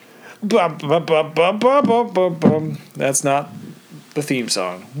That's not the theme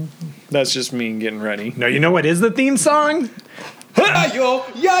song. That's just me getting ready. No, you know what is the theme song? Yayo,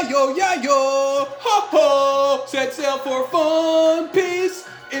 yayo, yayo, ho ho, set sail for Fun Piece.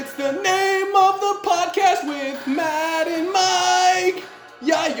 It's the name of the podcast with Matt and Mike.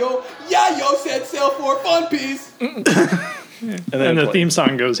 Yayo, yayo, set sail for Fun Piece. And the theme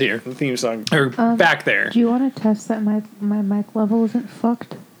song goes here. The theme song. Or back there. Do you want to test that my mic level isn't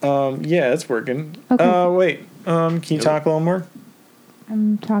fucked? Yeah, it's working. Okay. Wait. Can you talk a little more?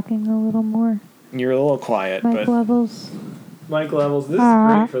 I'm talking a little more. You're a little quiet, Mic but levels. mic levels. This is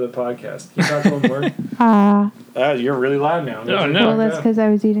great for the podcast. Can you talk a little more? You're really loud now. Oh, no. Well, that's because I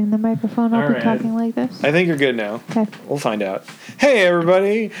was eating the microphone. I'll All be right. talking like this. I think you're good now. Okay. We'll find out. Hey,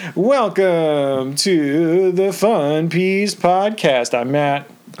 everybody. Welcome to the Fun Piece Podcast. I'm Matt.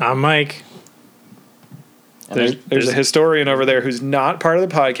 I'm Mike. And there's a historian over there who's not part of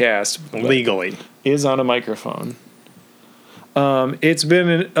the podcast. but Legally. is on a microphone. It's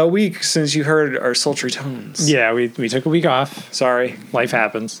been a week since you heard our sultry tones. Yeah, we took a week off. Sorry. Life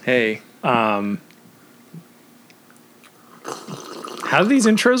happens. Hey. How do these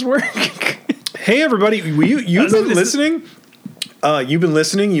intros work? Hey, everybody. You've been listening. You've been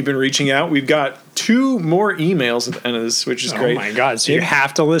listening. You've been reaching out. We've got 2 more emails at the end of this, which is great. Oh, my God. So you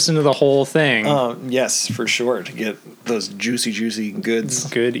have to listen to the whole thing. Yes, for sure, to get those juicy goods.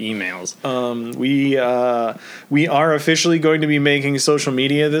 Good emails. We are officially going to be making social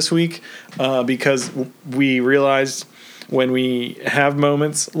media this week because we realized when we have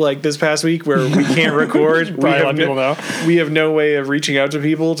moments like this past week where we can't record, we have no way of reaching out to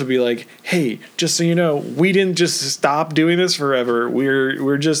people to be like, hey, just so you know, we didn't just stop doing this forever.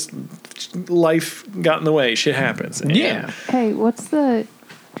 We're just, life got in the way. Shit happens. And Yeah. Hey, what's the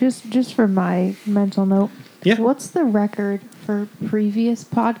just for my mental note? Yeah. What's the record for previous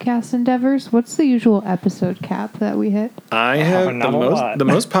podcast endeavors? What's the usual episode cap that we hit? I have not a lot. the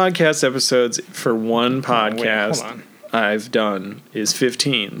most podcast episodes for one hold podcast on. I've done is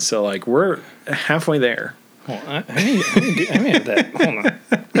 15. So like we're halfway there. Hold on. I mean that. Hold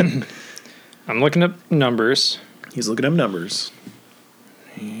on. I'm looking up numbers. He's looking up numbers.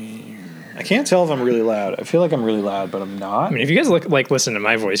 I can't tell if I'm really loud. I feel like I'm really loud, but I'm not. I mean, if you guys listen to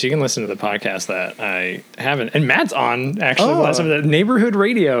my voice, you can listen to the podcast that I haven't. And Matt's on, actually. Oh. Last of the Neighborhood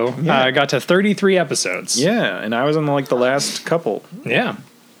Radio Yeah. got to 33 episodes. Yeah, and I was on like the last couple Yeah.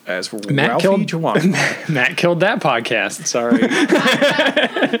 as for Matt Ralphie killed- Jawan. Matt killed that podcast. Sorry.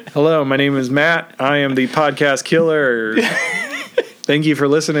 Hello, my name is Matt. I am the podcast killer. Thank you for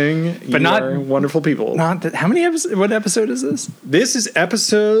listening. But you not- are wonderful people. Not that, how many episodes? What episode is this? This is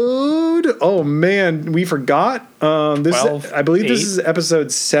episode. Oh man, we forgot. This 12, is, I believe this 8? is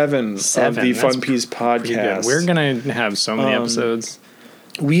episode 7 of the That's Fun Piece Pretty good. podcast. We're gonna have so many episodes.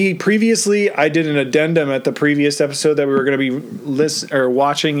 We previously, I did an addendum at the previous episode that we were going to be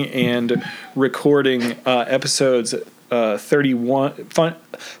watching and recording episodes 31.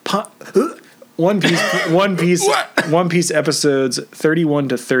 One Piece episodes 31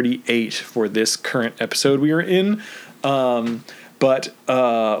 to 38 for this current episode we are in. But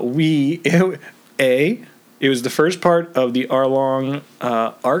it was the first part of the Arlong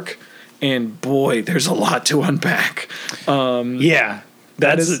arc, and boy, there's a lot to unpack. Yeah.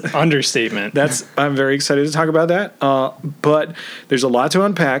 That's an understatement. I'm very excited to talk about that. But there's a lot to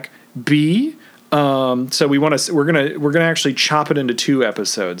unpack. So we're gonna actually chop it into 2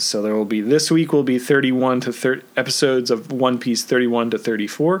 episodes. So there will be, this week will be 31 to 30 episodes of One Piece 31 to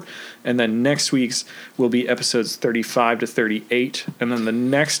 34, and then next week's will be episodes 35 to 38, and then the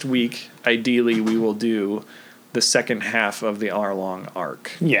next week, ideally, we will do the second half of the Arlong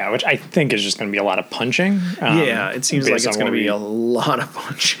arc. Yeah, which I think is just going to be a lot of punching. Yeah, it seems like based it's on going to what be a lot of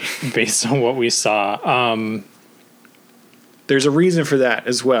punching. based on what we saw. There's a reason for that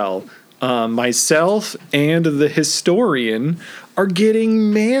as well. Myself and the historian are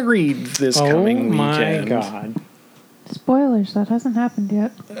getting married this coming weekend. Oh my God. Spoilers, that hasn't happened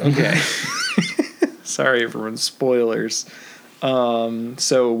yet. Okay. Sorry, everyone. Spoilers.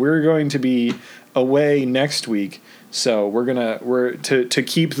 So we're going to be away next week. So we're to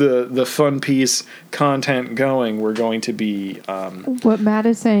keep the Fun Piece content going. We're going to be. What Matt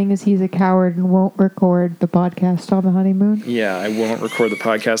is saying is he's a coward and won't record the podcast on the honeymoon. Yeah, I won't record the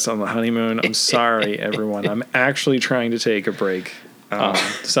podcast on the honeymoon. I'm sorry, everyone. I'm actually trying to take a break.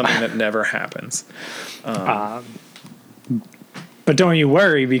 Something that never happens. But don't you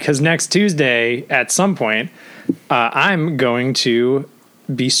worry, because next Tuesday at some point, I'm going to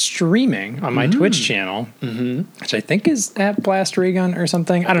be streaming on my Twitch channel, which I think is at Blast Raygun or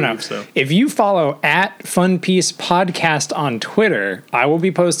something. I don't know. So. If you follow at Fun Piece Podcast on Twitter, I will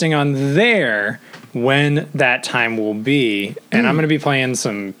be posting on there when that time will be. And I'm going to be playing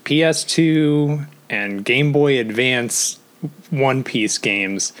some PS2 and Game Boy Advance One Piece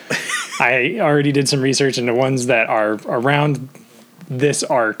games. I already did some research into ones that are around this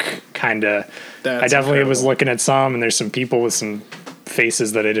arc, kind of. I definitely was looking at some, and there's some people with some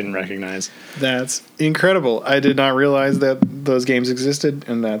faces that I didn't recognize. That's incredible. I did not realize that those games existed,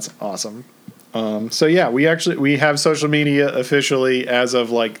 and that's awesome. So yeah, we have social media officially as of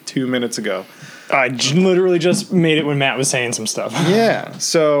like 2 minutes ago. I literally just made it when Matt was saying some stuff. Yeah.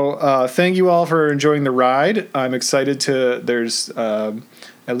 So thank you all for enjoying the ride. I'm excited there's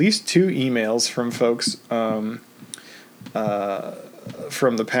at least 2 emails from folks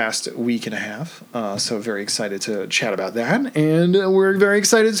from the past week and a half. So very excited to chat about that. And we're very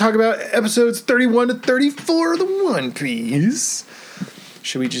excited to talk about episodes 31 to 34 of the One Piece.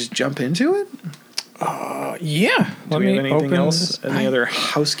 Should we just jump into it? Yeah. Do we have anything else? Any other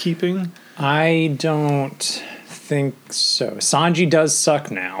housekeeping? I don't think so. Sanji does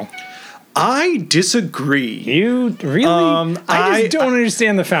suck now. I disagree. You really? I just don't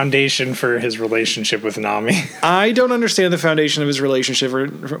understand the foundation for his relationship with Nami. I don't understand the foundation of his relationship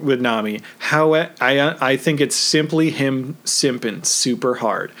with Nami. I think it's simply him simping super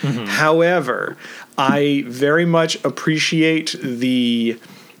hard. However, I very much appreciate the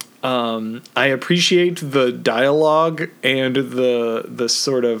dialogue and the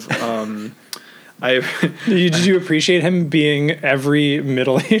sort of Did you appreciate him being every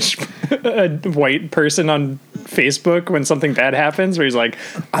middle-aged white person on Facebook when something bad happens, where he's like,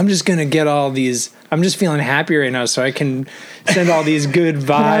 I'm just going to get all these, I'm just feeling happy right now so I can send all these good vibes.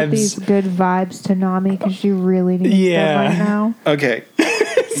 Put out these good vibes to Nami because she really needs them right now. Okay.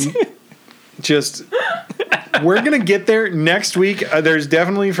 We're going to get there next week. There's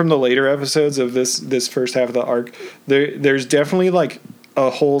definitely, from the later episodes of this first half of the arc, there's definitely like a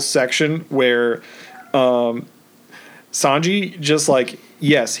whole section where Sanji just like,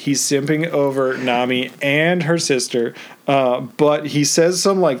 yes, he's simping over Nami and her sister, but he says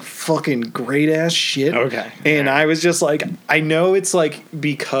some like fucking great ass shit. Okay. And I was just like, I know it's like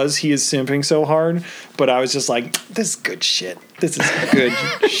because he is simping so hard, but I was just like, this is good shit. This is good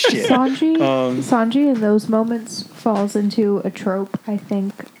shit. Sanji in those moments falls into a trope I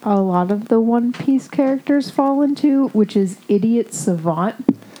think a lot of the One Piece characters fall into, which is idiot savant.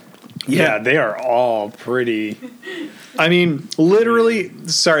 Yeah, they are all pretty. I mean, literally,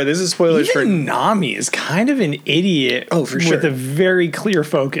 sorry, this is spoilers for Nami is kind of an idiot. Oh, for sure. With a very clear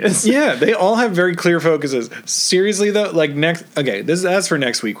focus. Yeah, they all have very clear focuses. Seriously, though, like that's for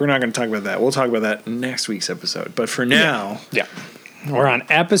next week. We're not going to talk about that. We'll talk about that in next week's episode. But for now. Yeah. We're on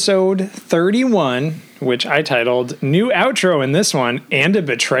episode 31, which I titled New Outro in this one, and a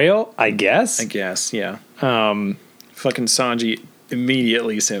Betrayal, I guess. Yeah. Fucking Sanji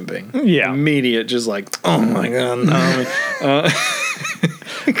immediately simping. Yeah. Immediate, just like, oh my God, Nami.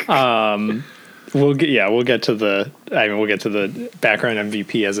 We'll get to the background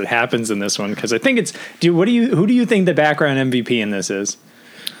MVP as it happens in this one, because I think it's who do you think the background MVP in this is?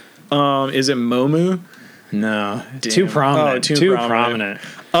 Is it Momu? No, Damn. too prominent. Oh, too prominent.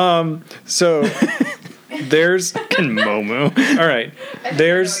 So there's Momu. All right.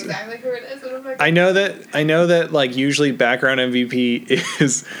 There's exactly who it is. I know that like usually background MVP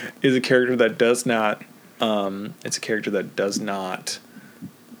is a character that does not it's a character that does not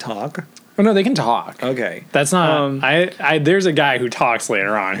talk. Oh no, they can talk. Okay. That's not there's a guy who talks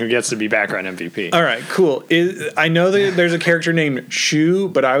later on who gets to be background MVP. All right, cool. I know that there's a character named Shu,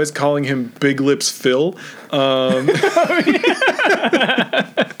 but I was calling him Big Lips Phil.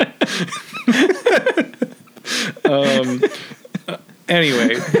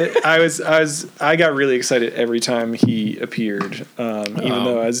 Anyway, I got really excited every time he appeared, even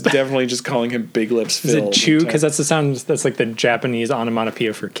though I was definitely just calling him Big Lips Phil. Is it chew? Because that's the sound. That's like the Japanese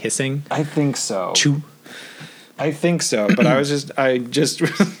onomatopoeia for kissing. I think so. Chew. I think so, but I just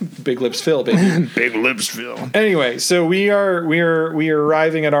Big Lips Phil, baby. Big Lips Phil. Anyway, so we are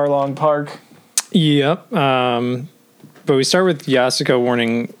arriving at Arlong Park. Yep. But we start with Yasuko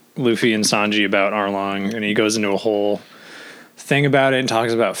warning Luffy and Sanji about Arlong, and he goes into a whole thing about it and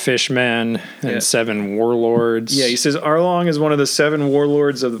talks about fishmen and 7 warlords. Yeah, he says Arlong is one of the 7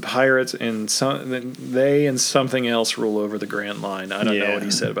 warlords of the pirates, and they and something else rule over the Grand Line. I don't know what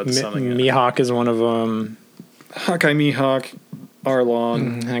he said about the something else. Mihawk is one of them. Hawkeye Mihawk.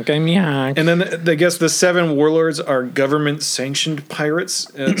 Arlong. Okay, yeah. And then I guess the 7 warlords are government-sanctioned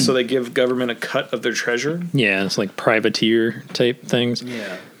pirates, so they give government a cut of their treasure. Yeah, it's like privateer type things.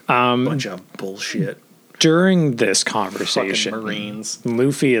 Yeah. Bunch of bullshit. During this Fucking conversation, Marines.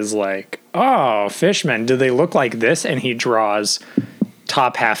 Luffy is like, "Oh, fishmen, do they look like this?" And he draws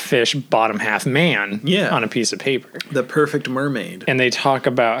top half fish, bottom half man on a piece of paper. The perfect mermaid. And they talk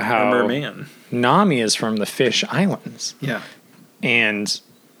about how merman. Nami is from the Fish Islands. Yeah. And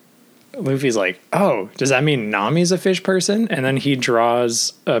Luffy's like, "Oh, does that mean Nami's a fish person?" And then he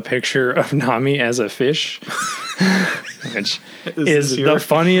draws a picture of Nami as a fish, which is the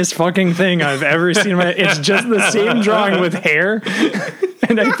funniest fucking thing I've ever seen. It's just the same drawing with hair,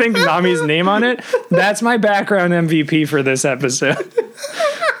 and I think Nami's name on it. That's my background MVP for this episode.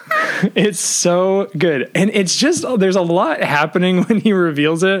 It's so good. And it's just, there's a lot happening when he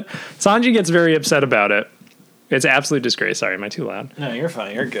reveals it. Sanji gets very upset about it. It's absolute disgrace. Sorry, am I too loud? No, you're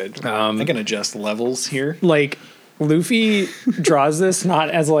fine. You're good. I can adjust levels here. Like, Luffy draws this not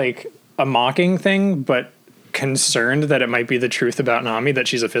as like a mocking thing, but concerned that it might be the truth about Nami, that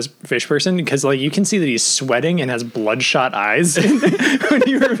she's a fish person, because like you can see that he's sweating and has bloodshot eyes when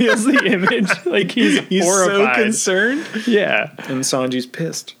he reveals the image. Like he's horrified. So concerned. Yeah. And Sanji's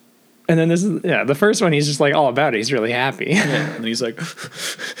pissed. And then this is, the first one, he's just like all about it. He's really happy. Yeah, and he's like,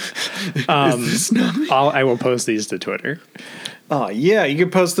 I will post these to Twitter. Oh, yeah, you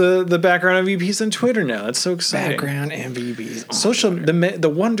can post the background MVPs on Twitter now. That's so exciting. Background MVPs. The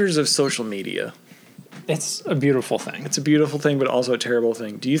wonders of social media. It's a beautiful thing. It's a beautiful thing, but also a terrible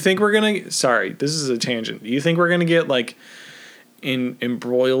thing. Do you think we're going to... Sorry, this is a tangent. Do you think we're going to get, like,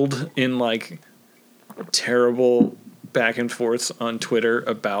 embroiled in, like, terrible back and forths on Twitter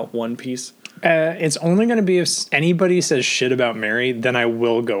about One Piece? It's only going to be if anybody says shit about Mary, then I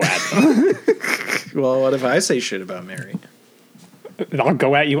will go at them. Well, what if I say shit about Mary? I'll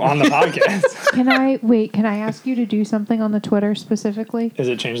go at you on the podcast. Can I ask you to do something on the Twitter specifically? Is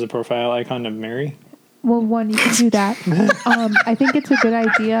it change the profile icon to Mary? Well, one, you can do that. I think it's a good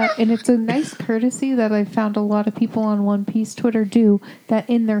idea, and it's a nice courtesy that I've found a lot of people on One Piece Twitter do, that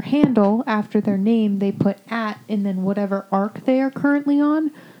in their handle, after their name, they put @ and then whatever arc they are currently on.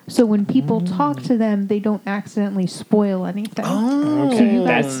 So when people talk to them, they don't accidentally spoil anything. Oh, so you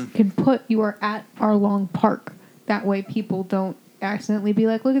guys can put you are at Arlong Park. That way people don't accidentally be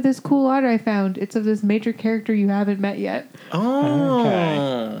like, look at this cool art I found. It's of this major character you haven't met yet. Oh.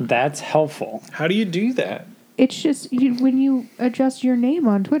 Okay. That's helpful. How do you do that? It's just when you adjust your name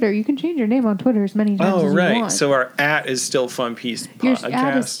on Twitter, you can change your name on Twitter as many times as you want. So our @ is still Fun Piece Your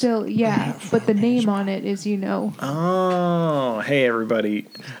Podcast. @ is still, but the name on it is, Oh, hey everybody.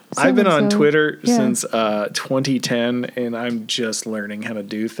 I've been on Twitter since 2010, and I'm just learning how to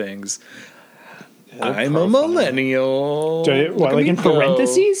do things. I'm a millennial. Like in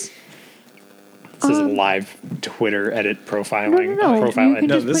parentheses? This is live Twitter edit profiling. No. You can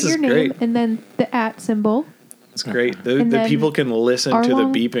just this put is your name great. and then the @ symbol. It's great. The then people can listen to the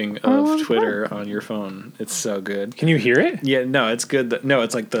Arlong- beeping of Arlong Twitter on your phone. It's so good. Can you hear it? Yeah, no, it's good. No,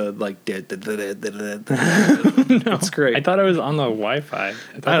 it's like the It's great. I thought I was on the Wi-Fi.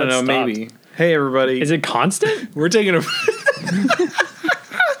 I don't know, maybe. Hey everybody. Is it constant? We're taking a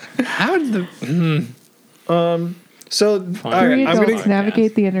How did the... So all right, Three I'm adults gonna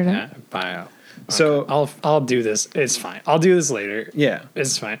navigate the internet. bio. So I'll do this. It's fine. I'll do this later. yeah.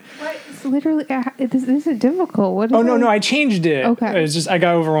 It's fine. What? It's literally, this isn't difficult. What is Oh, no, I changed it. Okay. It's just, I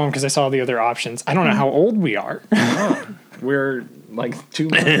got overwhelmed because I saw the other options. I don't know how old we are. We're like 2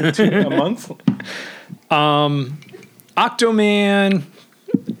 months, a month. Octoman.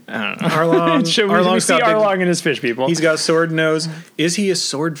 I don't know. Arlong. Should we see Arlong and his fish people? He's got a sword nose. Is he a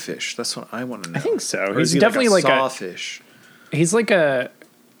swordfish? That's what I want to know. I think so. Or He's is he definitely like a sawfish. He's like a,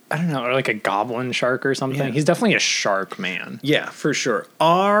 I don't know, or like a goblin shark or something. Yeah. He's definitely a shark man. Yeah, for sure.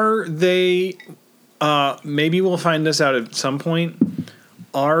 Are they? Maybe we'll find this out at some point.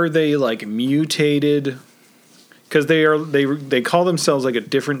 Are they like mutated? Because they call themselves like a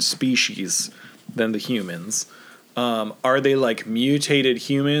different species than the humans. Are they like mutated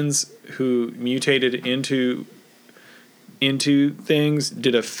humans who mutated into things?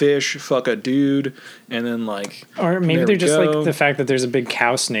 Did a fish fuck a dude and then like, Or maybe there they're we just go. like the fact that there's a big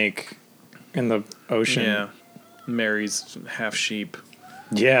cow snake in the ocean. Yeah, Mary's half sheep.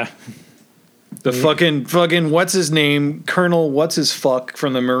 Yeah. The fucking what's his name, Colonel what's his fuck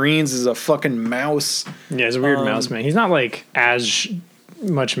from the Marines is a fucking mouse. Yeah, he's a weird mouse man. He's not like as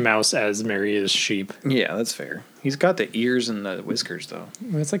much mouse as Mary is sheep. Yeah, that's fair. He's got the ears and the whiskers though.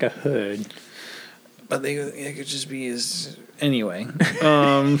 It's like a hood. But they could just be his anyway.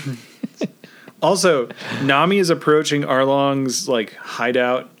 Also, Nami is approaching Arlong's like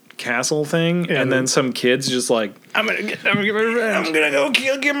hideout castle thing, and then some kids just like, I'm gonna get my revenge. I'm gonna go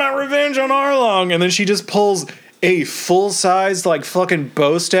get my revenge on Arlong, and then she just pulls a full-sized like fucking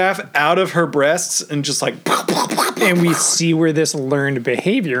bow staff out of her breasts and just like, and we see where this learned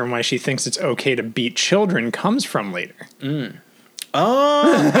behavior and why she thinks it's okay to beat children comes from later.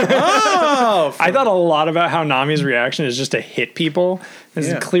 Oh, I thought a lot about how Nami's reaction is just to hit people. This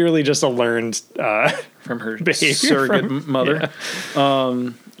is clearly just a learned from her behavior surrogate mother. Yeah.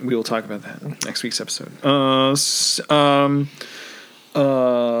 We will talk about that next week's episode.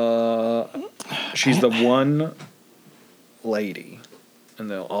 She's the one lady,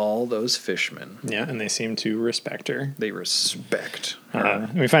 and all those fishmen. Yeah, and they seem to respect her. They respect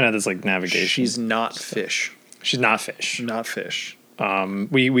her. We find out this like navigation. She's not fish. She's not fish. Not fish.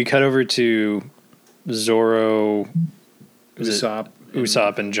 We cut over to Zoro,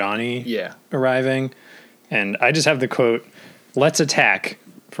 Usopp and Johnny. Yeah. Arriving, and I just have the quote, "Let's attack."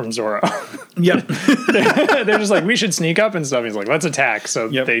 From Zoro. Yep. They're just like, we should sneak up and stuff. He's like, let's attack. So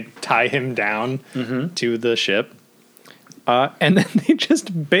they tie him down to the ship. And then they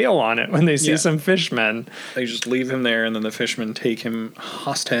just bail on it when they see some fishmen. They just leave him there, and then the fishmen take him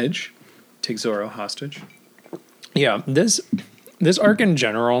hostage. Take Zoro hostage. Yeah, this arc in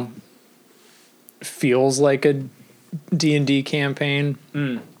general feels like a D&D campaign.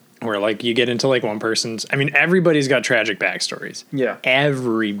 Where, like, you get into, like, one person's... I mean, everybody's got tragic backstories. Yeah.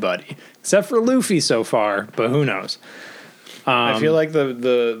 Everybody. Except for Luffy so far, but who knows? I feel like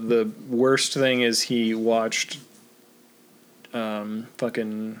the worst thing is he watched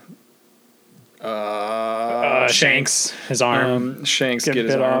Shanks, his arm. Shanks get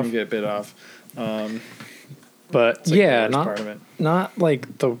his arm get bit off. But yeah, not part of it. Not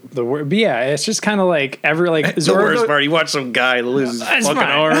like the word. But yeah, it's just kind of like the worst part. You watch some guy lose his fucking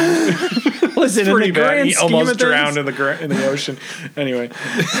arm. Listen, pretty bad. He almost drowned in the ocean. Anyway,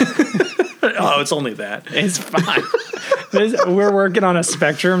 it's only that. It's fine. We're working on a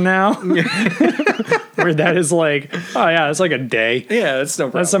spectrum now, where that is like, oh yeah, it's like a day. Yeah, that's no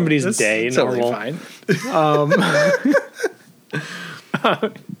problem. That's somebody's day. Totally normal. Fine.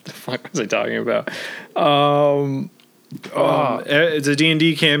 The fuck was I talking about? It's a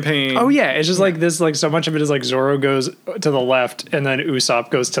D&D campaign. Oh yeah, it's just like this. Like so much of it is like Zoro goes to the left, and then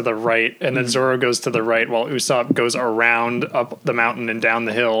Usopp goes to the right, and then Zoro goes to the right, while Usopp goes around up the mountain and down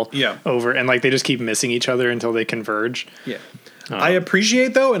the hill. Yeah, over, and like they just keep missing each other until they converge. Yeah, I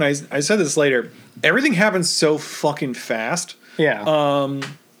appreciate though, and I said this later. Everything happens so fucking fast. Yeah.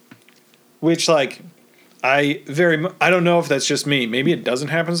 Which like. I don't know if that's just me. Maybe it doesn't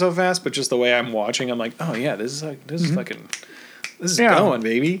happen so fast, but just the way I'm watching, I'm like, oh yeah, this is going,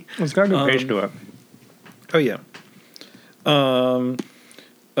 baby. It's got a good page to it. Oh yeah.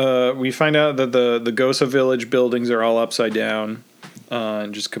 We find out that the Gosa village buildings are all upside down,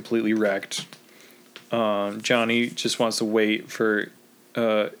 and just completely wrecked. Johnny just wants to wait for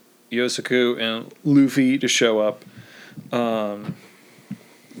Yosaku and Luffy to show up.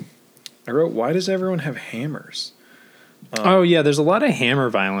 I wrote, why does everyone have hammers? Oh yeah, there's a lot of hammer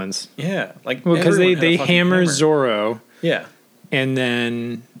violence. Yeah, like because they hammer Zoro. Yeah, and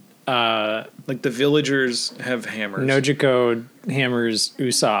then like the villagers have hammers. Nojiko hammers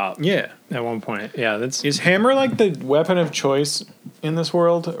Usopp. Yeah, at one point. Yeah, is hammer like the weapon of choice in this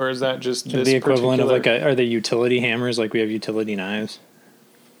world, or is that just the equivalent of like are they utility hammers like we have utility knives?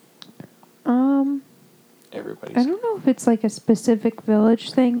 Everybody's. I don't know if it's like a specific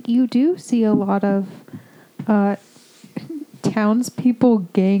village thing. You do see a lot of townspeople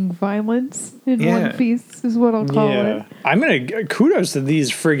gang violence in One Piece, is what I'll call it. I'm gonna kudos to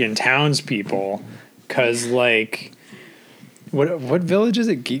these friggin' townspeople, because like, what village is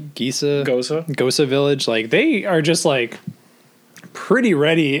it? Gosa village. Like they are just like pretty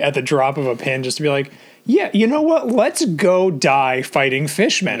ready at the drop of a pin just to be like, yeah, you know what? Let's go die fighting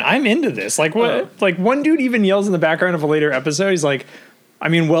fishmen. I'm into this. Like what? Like one dude even yells in the background of a later episode. He's like, I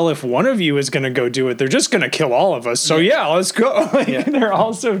mean, well, if one of you is going to go do it, they're just going to kill all of us. So yeah, let's go. Like, they're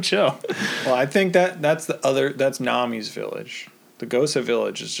all so chill. Well, I think that's Nami's village. The Gosa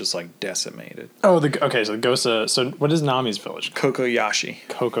village is just like decimated. Oh, so the Gosa. So what is Nami's village? Kokoyashi.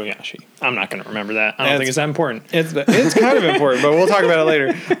 I'm not going to remember that. I don't think it's that important. It's kind of important, but we'll talk about it later.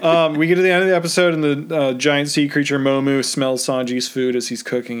 We get to the end of the episode, and the giant sea creature Momu smells Sanji's food as he's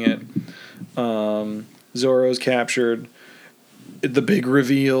cooking it. Zoro's captured. The big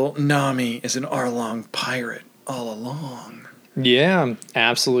reveal: Nami is an Arlong pirate all along. Yeah,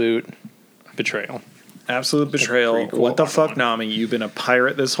 absolute betrayal. Absolute betrayal. What the fuck, Nami? You've been a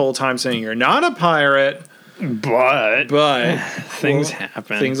pirate this whole time saying you're not a pirate. But things well,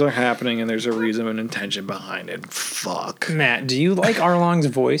 happen. Things are happening, and there's a reason and intention behind it. Fuck. Matt, do you like Arlong's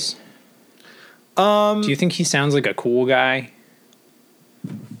voice? Do you think he sounds like a cool guy?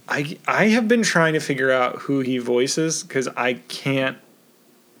 I have been trying to figure out who he voices because I can't.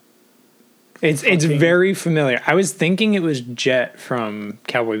 It's very familiar. I was thinking it was Jet from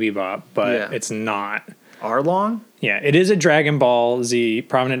Cowboy Bebop, but it's not. Arlong? Yeah, it is a Dragon Ball Z,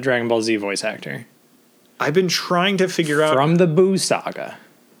 prominent Dragon Ball Z voice actor. I've been trying to figure out. From the Boo Saga.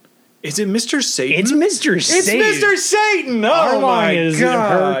 Is it Mr. Satan? It's Mr. Satan. It's Mr. Satan! Oh Arlong my is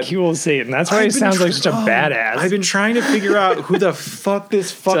God. Hercule Satan. That's why he sounds like such a badass. I've been trying to figure out who the fuck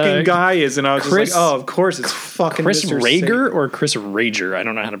this fucking guy is, and I was just like, oh, of course, it's fucking Chris Mr. Rager Satan. or Chris Rager. I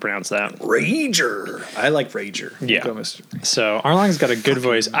don't know how to pronounce that. Rager. I like Rager. Yeah. Go, Mr. So Arlong's got a good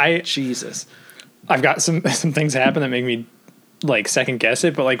voice. Jesus. I've got some things happen that make me like second guess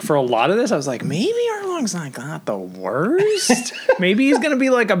it, but like for a lot of this, I was like, maybe Arlong's not the worst. Maybe he's gonna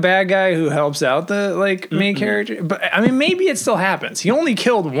be like a bad guy who helps out the like main character. But I mean, maybe it still happens. He only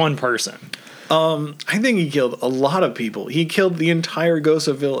killed one person. I think he killed a lot of people. He killed the entire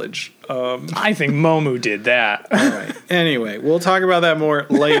Gosa village. I think Momu did that. All right. Anyway, we'll talk about that more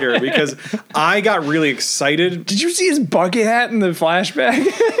later because I got really excited. Did you see his bucket hat in the flashback?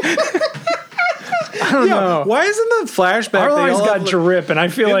 I don't know. Why isn't the flashback? Arlong's got drip, and I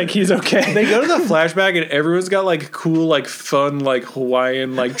feel like he's okay. They go to the flashback, and everyone's got like cool, like fun, like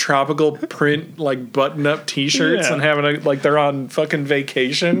Hawaiian, like tropical print, like button-up T-shirts, and having a like they're on fucking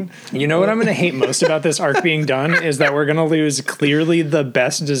vacation. You know what I'm going to hate most about this arc being done is that we're going to lose clearly the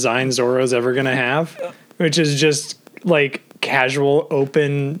best design Zoro's ever going to have, which is just like casual,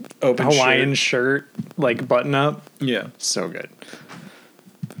 open Hawaiian shirt, like button-up. Yeah, so good.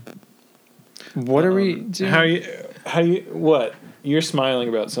 What are we doing? How you what? You're smiling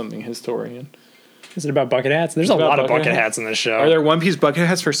about something, historian. Is it about bucket hats? There's a lot of bucket hats in this show. Are there One Piece bucket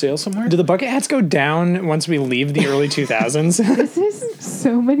hats for sale somewhere? Do the bucket hats go down once we leave the early 2000s? This is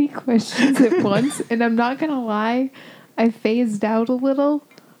so many questions at once, and I'm not gonna lie, I phased out a little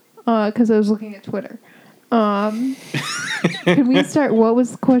because I was looking at Twitter. Can we start? What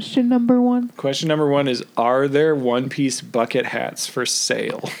was question number one? Question number one is: are there One Piece bucket hats for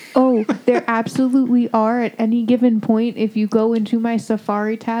sale? Oh, there absolutely are. At any given point, if you go into my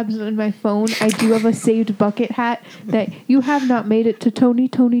Safari tabs on my phone, I do have a saved bucket hat that you have not made it to Tony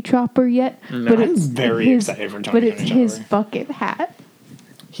Chopper yet. No. But I'm it's very excited for Tony But it's Chopper. his bucket hat.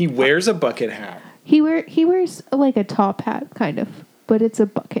 He wears a bucket hat. He wears like a top hat, kind of, but it's a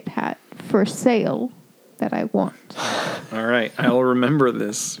bucket hat for sale that I want. All right, I'll remember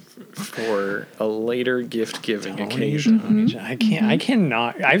this for a later gift-giving occasion. I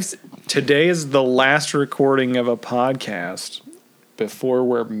cannot. Today is the last recording of a podcast before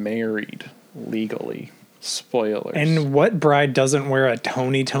we're married legally. Spoilers. And what bride doesn't wear a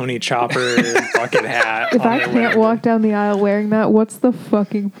Tony Chopper bucket hat? If I can't walk down the aisle wearing that, what's the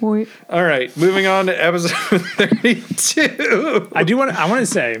fucking point? All right, moving on to episode 32. I want to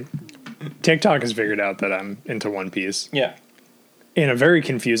say, TikTok has figured out that I'm into One Piece. Yeah. In a very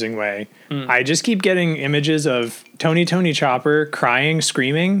confusing way. I just keep getting images of Tony Chopper crying,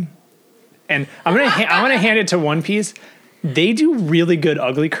 screaming, and I'm gonna hand it to One Piece. They do really good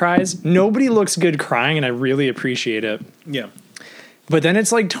ugly cries. Nobody looks good crying, and I really appreciate it. Yeah. But then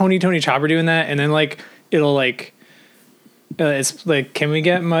it's like Tony Chopper doing that, and then like it'll like it's like Can We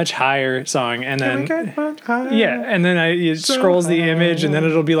Get Much Higher song, and then yeah, and then it scrolls the image, and then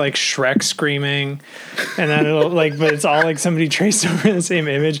it'll be like Shrek screaming, and then it'll like, but it's all like somebody traced over the same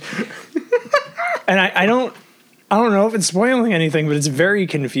image, and I don't know if it's spoiling anything, but it's very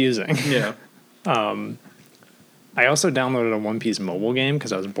confusing. Yeah. I also downloaded a One Piece mobile game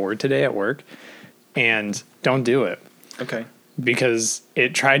because I was bored today at work, and don't do it. Okay. Because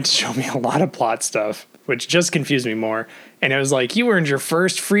it tried to show me a lot of plot stuff, which just confused me more. And it was like, you earned your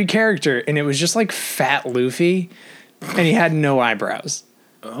first free character. And it was just like fat Luffy. And he had no eyebrows.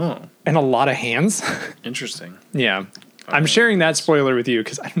 Oh. And a lot of hands. Interesting. Yeah. I'm sharing that spoiler with you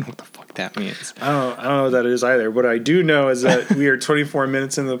because I don't know what the fuck that means. I don't know what that is either. What I do know is that we are 24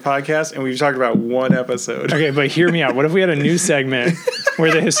 minutes into the podcast and we've talked about one episode. Okay, but hear me out. What if we had a new segment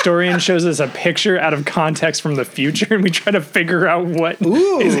where the historian shows us a picture out of context from the future and we try to figure out what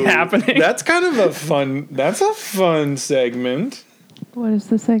is happening? That's kind of a fun segment. What is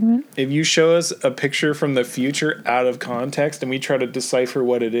the segment? If you show us a picture from the future out of context and we try to decipher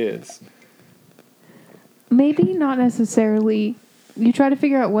what it is. Maybe not necessarily You try to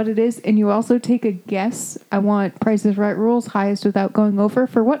figure out what it is, and you also take a guess. I want Price is Right rules, highest without going over,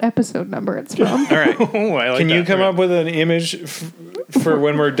 for what episode number it's from. All right. Oh, I like Can you that. come up with an image for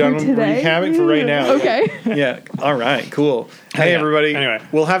when we're done today? recapping for right now? Okay. Yeah. All right. Cool. Hey, Yeah. everybody. Anyway.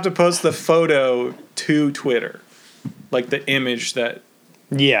 We'll have to post the photo to Twitter, like the image that.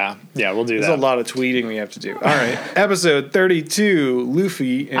 Yeah, we'll do There's that. a lot of tweeting we have to do. All right. Episode 32,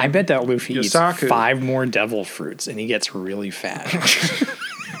 Luffy. And I bet that Luffy eats Yosaku. 5 more devil fruits and he gets really fat.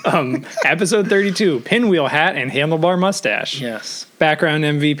 Episode 32, Pinwheel Hat and Handlebar Mustache. Yes. Background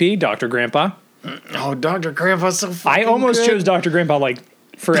MVP, Dr. Grandpa. Oh, Dr. Grandpa's so fucking I almost good. chose Dr. Grandpa like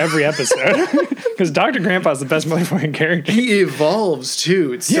for every episode because Dr. Grandpa's the best motherfucking character. He evolves,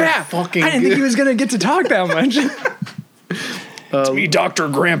 too. It's so fucking I didn't think he was going to get to talk that much. It's me, good. Dr.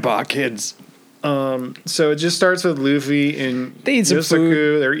 Grandpa, kids. So it just starts with Luffy and They eat some Yosaku.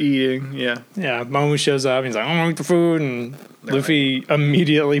 food. They're eating. Yeah. Yeah, Momo shows up. He's like, I want to eat the food. And Luffy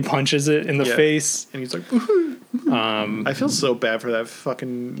immediately punches it in the Yeah. face. And he's like, I feel so bad for that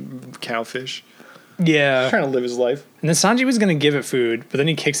fucking cowfish. Yeah. Trying to live his life. And then Sanji was going to give it food, but then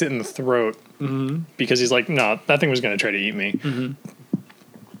he kicks it in the throat because he's like, no, that thing was going to try to eat me.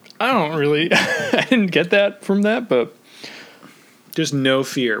 I don't really, I didn't get that from that, but Just no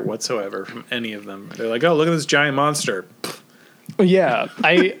fear whatsoever from any of them. They're like, oh, look at this giant monster. yeah,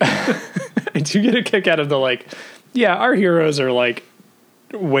 I do get a kick out of the like, yeah, our heroes are like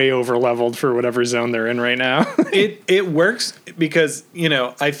way over leveled for whatever zone they're in right now. It works because, you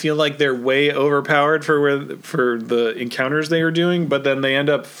know, I feel like they're way overpowered for the encounters they were doing, but then they end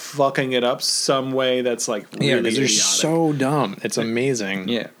up fucking it up some way that's like really Yeah, because they're idiotic. so dumb. It's amazing.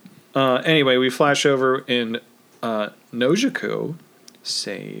 Yeah. Anyway, we flash over and Nojiko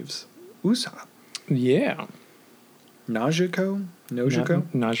saves Usopp. Yeah. Najiko? Nojiko?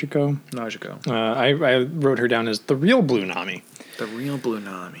 Najiko. Najiko. I wrote her down as the real Blue Nami. The real Blue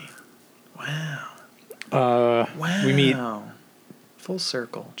Nami. Wow. Wow. We meet full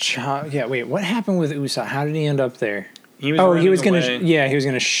circle. Yeah, wait, what happened with Usopp? How did he end up there? He was He was running gonna away. he was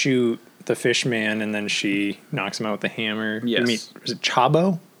gonna shoot the fish man, and then she knocks him out with the hammer. Yes. We meet, was it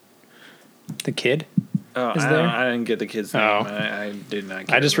Chabo? The kid? Oh, Is I, there? I didn't get the kid's name. Oh. I did not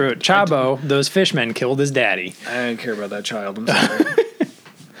care. I just wrote Chabo, those fishmen killed his daddy. I didn't care about that child. I'm sorry.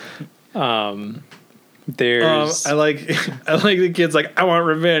 There's I like the kid's like, I want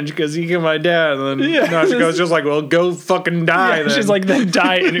revenge because he killed my dad. And then Najiko's just like, well, go fucking die. yeah, then. she's like, then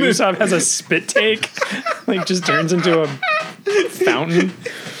die, and Usopp has a spit take. Like just turns into a fountain.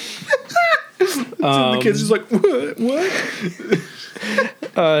 the kid's just like, what?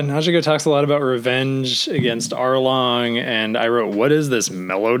 Najiko talks a lot about revenge against Arlong, and I wrote, what is this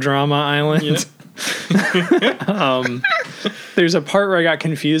melodrama island? There's a part where I got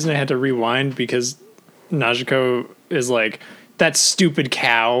confused and I had to rewind because Najiko is like, that stupid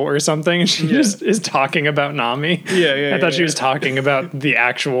cow or something. And she just is talking about Nami. Yeah. I thought she was talking about the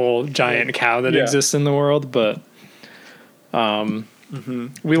actual giant cow that exists in the world, but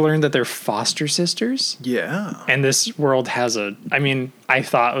we learned that they're foster sisters. Yeah. And this world has I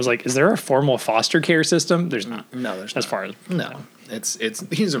thought, I was like, is there a formal foster care system? There's not. No, there's As not. far as No. It's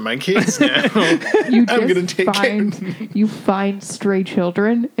these are my kids now. You I'm gonna just take care of you find stray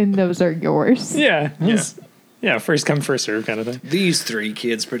children, and those are yours. yeah, first come first serve kind of thing. These 3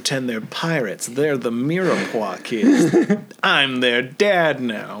 kids pretend they're pirates. They're the Mirepoix kids. I'm their dad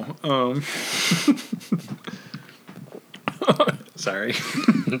now. Sorry.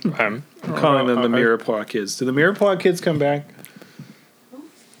 I'm calling them the Mirepoix kids. Did the Mirepoix kids come back?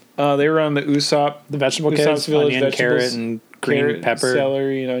 They were on the Usopp. The vegetable Usopp's kids, Village onion, vegetables. carrot, and green Carrot, pepper.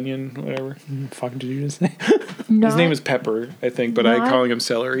 celery, and onion, whatever. Fuck did you just say? His name is Pepper, I think, but I'm Not- calling him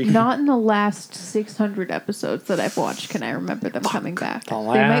celery. Not in the last 600 episodes that I've watched can I remember them coming back. the They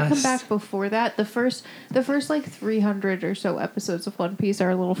might come last- back before that. The first like 300 or so episodes of One Piece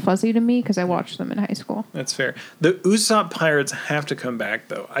are a little fuzzy to me because I watched them in high school. That's fair. The Usopp pirates have to come back,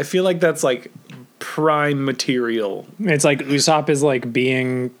 though. I feel like that's like prime material. It's like Usopp is like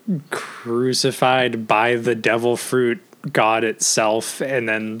being crucified by the devil fruit god itself, and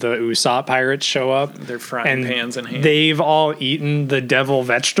then the Usopp pirates show up. They're frying and pans in hand. they've all eaten the devil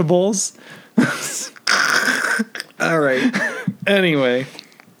vegetables. All right. Anyway.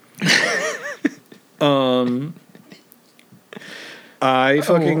 I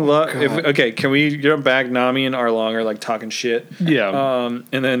fucking love. Okay, can we jump back? Nami and Arlong are like talking shit. Yeah.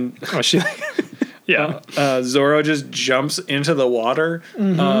 And then Yeah. Zoro just jumps into the water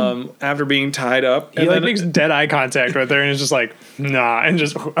after being tied up. He And like then makes dead eye contact with her and is just like, nah, and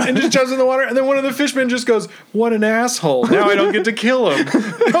just jumps in the water. And then one of the fishmen just goes, "What an asshole! Now I don't get to kill him."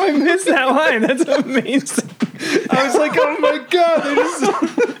 Oh, I missed that line. That's amazing. I was like, oh my god, they just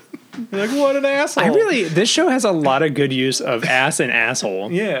like, what an asshole. This show has a lot of good use of ass and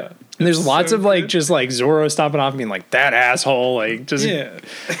asshole. Yeah. And there's lots so of like good. just like Zoro stopping off and being like, that asshole, like just Yeah.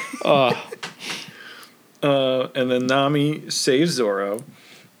 And then Nami saves Zoro,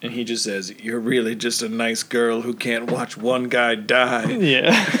 and he just says, "You're really just a nice girl who can't watch one guy die."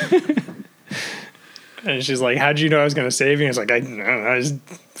 yeah. And she's like, how'd you know I was gonna save you? He's like, I just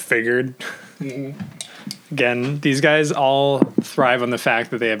figured. Again, these guys all thrive on the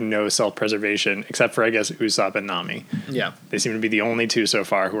fact that they have no self-preservation, except for, I guess, Usopp and Nami. Yeah. They seem to be the only two so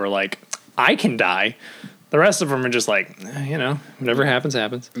far who are like, I can die. The rest of them are just like, whatever happens,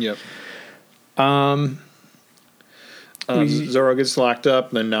 happens. Yep. Zoro gets locked up,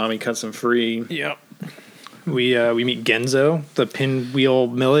 and then Nami cuts him free. Yep. We meet Genzo, the pinwheel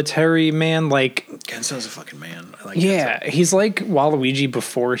military man. Like, Genso's a fucking man. I like yeah, Genso. he's like Waluigi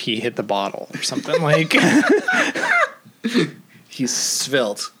before he hit the bottle or something. Like, He's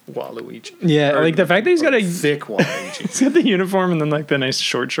svelte Waluigi. yeah, Or- like the fact that he's got a thick Waluigi. he's got the uniform and then like the nice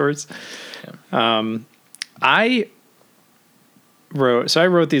short shorts. Yeah. I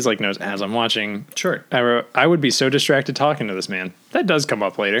wrote these like notes as I'm watching. Sure. I wrote, I would be so distracted talking to this man. That does come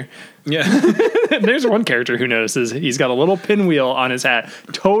up later. Yeah. There's one character who notices he's got a little pinwheel on his hat.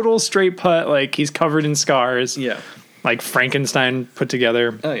 Total straight putt, like he's covered in scars. Yeah. Like Frankenstein put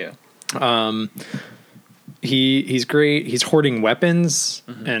together. Oh yeah. He's great. He's hoarding weapons,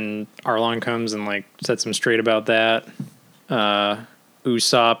 Mm-hmm. and Arlong comes and like sets him straight about that.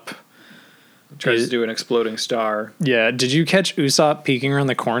 Usopp Tries to do an exploding star. Yeah, did you catch Usopp peeking around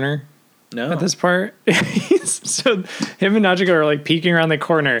the corner No. at this part? So him and Nachiko are like peeking around the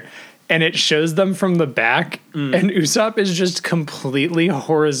corner, and it shows them from the back, and Usopp is just completely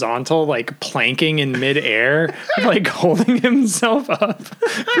horizontal, like planking in midair, like holding himself up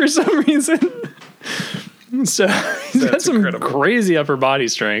for some reason. So he's got That's some incredible. crazy upper body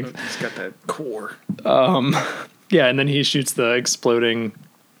strength. He's got that core. Yeah, and then he shoots the exploding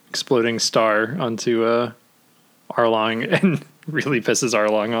star onto Arlong and really pisses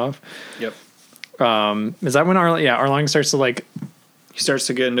Arlong off. Yep. Is that when Arlong starts to like He starts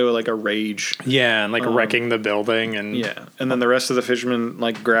to get into like a rage. and like wrecking the building and Yeah. And then the rest of the fishermen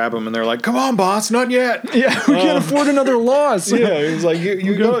like grab him and they're like, "Come on, boss, not yet." we can't afford another loss. Yeah, he's like,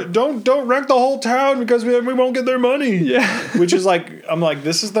 don't wreck the whole town because we won't get their money. Yeah. Which is like, I'm like,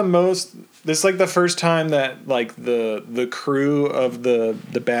 this is like the first time that like the crew of the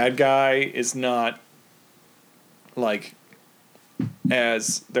bad guy is not like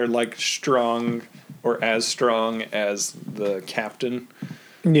they're like strong or as strong as the captain.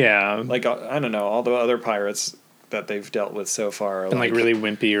 Yeah. Like I don't know, all the other pirates that they've dealt with so far are And like really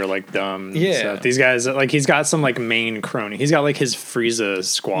wimpy or like dumb. Yeah. So these guys, like he's got some like main crony. He's got like his Frieza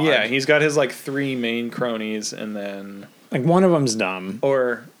squad. Yeah, he's got his like 3 main cronies and then like one of them's dumb.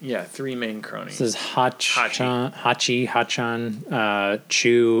 3 main cronies. This is Hachan,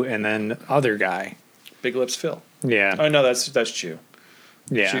 Chu, and then other guy. Big Lips Phil. Yeah. Oh no, that's Chew.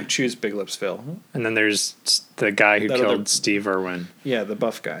 Yeah. Chew's Big Lips Phil. And then there's the guy who That killed other- Steve Irwin. Yeah, the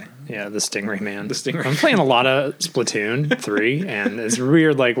buff guy. Yeah, the Stingray man. The Stingray I'm playing a lot of Splatoon 3, and it's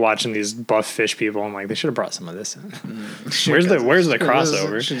weird like watching these buff fish people. I'm like, they should have brought some of this in. Where's the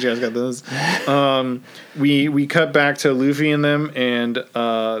crossover? You guys got those. We cut back to Luffy and them, and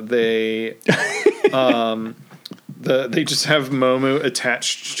they they just have Momo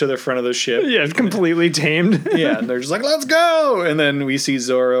attached to the front of the ship. Yeah, it's completely tamed. Yeah, and they're just like, let's go! And then we see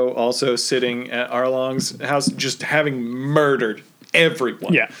Zoro also sitting at Arlong's house, just having murdered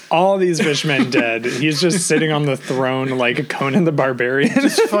everyone. Yeah, all these fishmen dead. He's just sitting on the throne like Conan the Barbarian.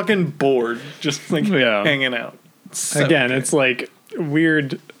 Just fucking bored, just like Yeah. hanging out. So Again, good. it's like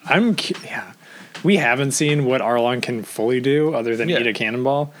weird. We haven't seen what Arlong can fully do other than Yeah. eat a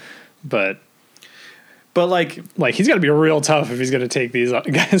cannonball, but like, he's got to be real tough if he's going to take these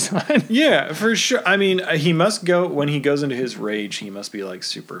guys on. yeah, for sure. I mean, he must go when he goes into his rage. He must be like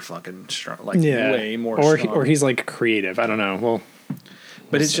super fucking strong, like way more. Strong. Or he's like creative. I don't know. Well,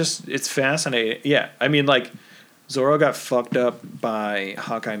 But it's fascinating. Yeah, I mean, like Zoro got fucked up by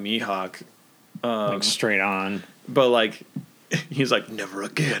Hawkeye Mihawk, like straight on. but like he's like never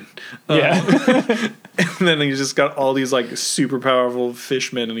again. Yeah. And then he's just got all these like super powerful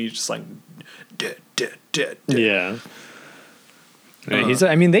fishmen, and he's just like dead. Yeah.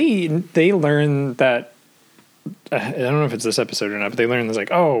 I mean, they learn that. I don't know if it's this episode or not, but they learn there's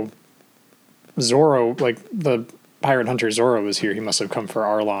like, oh, Zoro, like the pirate hunter Zoro was here. He must have come for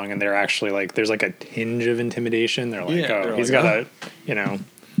Arlong, and they're actually like, there's like a tinge of intimidation. They're like, Yeah, oh, they're he's like, got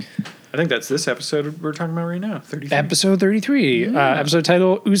a, I think that's this episode we're talking about right now. 33. Episode 33. Episode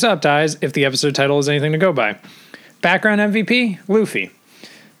title, Usopp dies, if the episode title is anything to go by. Background MVP, Luffy.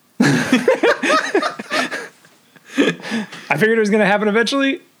 I figured it was going to happen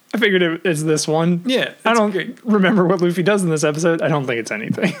eventually. I figured it's this one. Yeah. I don't remember what Luffy does in this episode. I don't think it's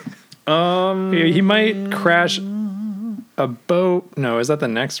anything. He might crash a boat. No, is that the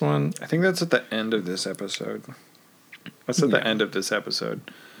next one? I think that's at the end of this episode. That's at the end of this episode.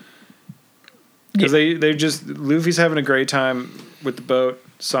 Because they just... Luffy's having a great time with the boat.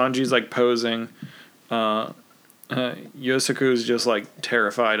 Sanji's, like, posing. Yosuke's just, like,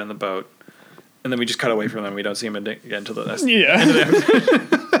 terrified in the boat. And then we just cut away from them. We don't see him again until the next end of the episode.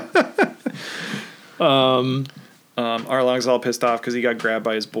 Arlong's all pissed off because he got grabbed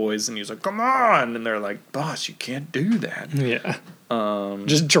by his boys, and he's like, "Come on!" And they're like, "Boss, you can't do that." Yeah.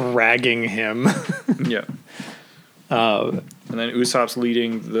 Just dragging him. Yeah. And then Usopp's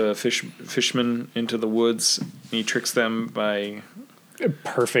leading the fishmen into the woods. And he tricks them by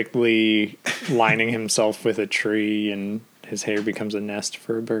perfectly lining himself with a tree, and his hair becomes a nest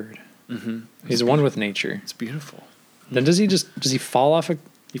for a bird. Mm-hmm. He's one with nature. It's beautiful. Then does he fall off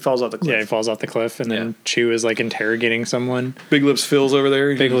He falls off the cliff. Yeah, he falls off the cliff, and then Chew is like interrogating someone. Big Lips Phil's over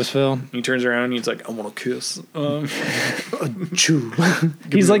there. Big Lips Phil. He turns around and he's like, "I want to kiss." Chew.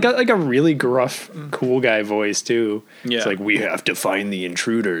 He's like a really gruff, cool guy voice too. Yeah. It's like, "We have to find the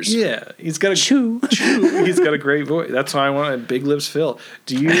intruders." Yeah, he's got a Chew. He's got a great voice. That's why I wanted Big Lips Phil.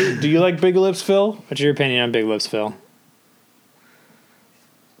 Do you like Big Lips Phil? What's your opinion on Big Lips Phil?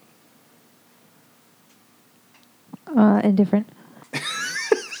 Indifferent.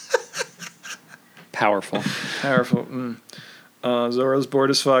 Powerful. Zoro's bored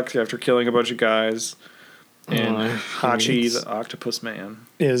as fuck after killing a bunch of guys. And Hachi, the octopus man,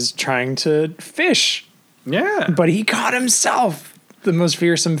 is trying to fish. Yeah. But he caught himself. The most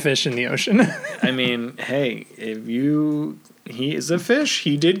fearsome fish in the ocean. I mean, hey, he is a fish.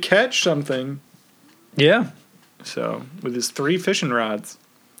 He did catch something. Yeah. So, with his 3 fishing rods.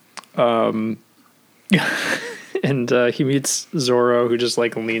 And he meets Zoro, who just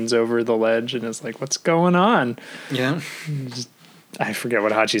like leans over the ledge and is like, "What's going on?" Yeah. I forget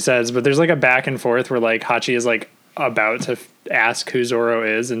what Hachi says, but there's like a back and forth where like Hachi is like about to ask who Zoro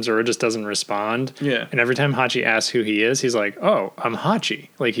is, and Zoro just doesn't respond. Yeah. And every time Hachi asks who he is, he's like, "Oh, I'm Hachi."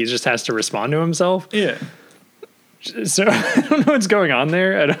 Like he just has to respond to himself. Yeah. So I don't know what's going on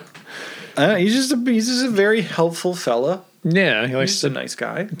there. He's just a very helpful fella. Yeah, he likes He's to a nice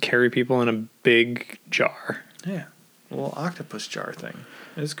guy. carry people in a big jar. Yeah. A little octopus jar thing.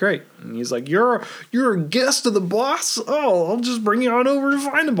 It's great. And he's like, You're a guest of the boss? Oh, I'll just bring you on over to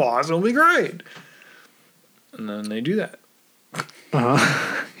find the boss. It'll be great. And then they do that.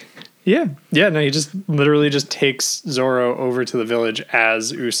 Yeah. Yeah, no, he just literally just takes Zoro over to the village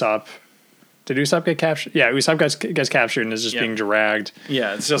as Usopp. Did Usopp get captured? Yeah, Usopp gets captured and is just being dragged.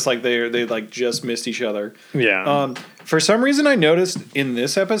 Yeah, it's just like they like just missed each other. Yeah. For some reason, I noticed in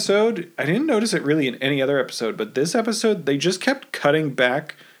this episode, I didn't notice it really in any other episode, but this episode, they just kept cutting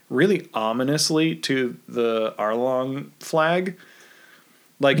back really ominously to the Arlong flag.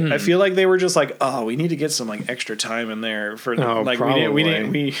 Like, I feel like they were just like, "Oh, we need to get some like extra time in there for like probably.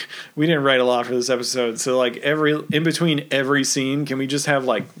 we didn't write a lot for this episode, so like in between every scene, can we just have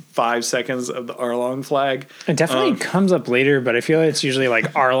like 5 seconds of the Arlong flag?" It definitely comes up later, but I feel like it's usually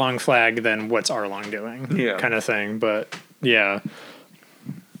like Arlong flag, then what's Arlong doing? Yeah. Kind of thing. But yeah,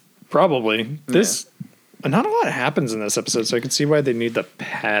 probably. Not a lot happens in this episode, so I can see why they need the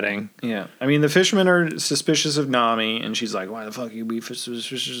padding. Yeah. I mean, the fishermen are suspicious of Nami, and she's like, "Why the fuck you be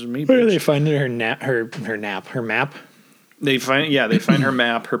suspicious of me?" Where are bitch?" they finding her map? They find her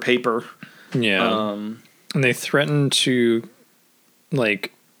map, her paper. Yeah. And they threaten to,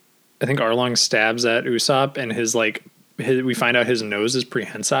 like, I think Arlong stabs at Usopp, and we find out his nose is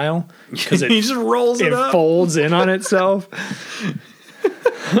prehensile because he just rolls it up. It folds in on itself.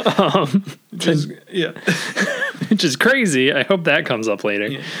 Which is crazy. I hope that comes up later.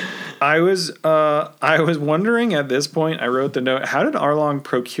 Yeah. I was wondering at this point, I wrote the note, how did Arlong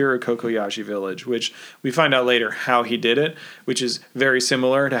procure a Kokoyashi village? Which we find out later how he did it, which is very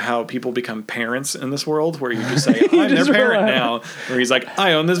similar to how people become parents in this world, where you just say, I'm their parent now. Where he's like,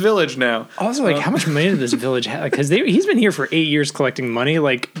 I own this village now. Also, like, how much money did this village have? Because he's been here for 8 years collecting money.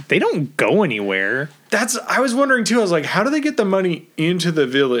 Like, they don't go anywhere. I was wondering too. I was like, how do they get the money into the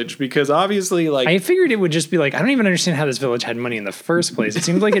village? Because obviously, like, I figured it would just be like, I don't even understand how this village had money in the first place. It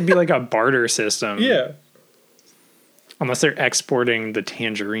seems like it'd be like a barter system. Yeah. Unless they're exporting the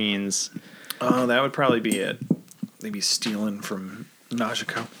tangerines. Oh, that would probably be it. They'd be stealing from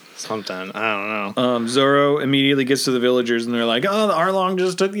Najiko. Something. I don't know. Zoro immediately gets to the villagers, and they're like, "Oh, the Arlong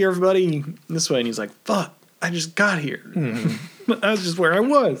just took your buddy this way," and he's like, "Fuck, I just got here. That's just where I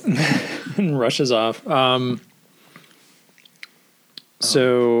was." And rushes off.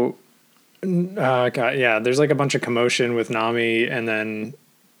 So, God, yeah, there's like a bunch of commotion with Nami, and then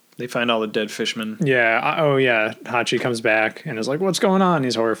They find all the dead fishmen. yeah, Hachi comes back and is like, "What's going on?"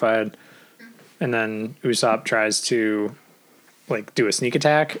 He's horrified, and then Usopp tries to like do a sneak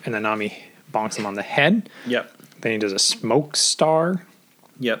attack, and then Nami bonks him on the head. Yep. Then he does a smoke star.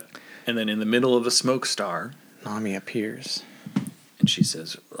 Yep. And then in the middle of a smoke star, Nami appears. and she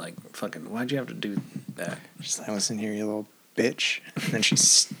says, like, "Fucking, why'd you have to do that?" She's like, "Listen here, you little bitch." And then she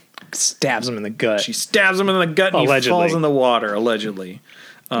stabs him in the gut. She stabs him in the gut, and Allegedly. he falls in the water, allegedly.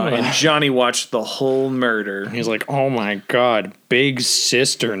 And Johnny watched the whole murder. He's like, "Oh my God, big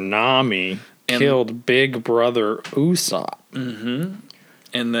sister Nami killed big brother Usopp."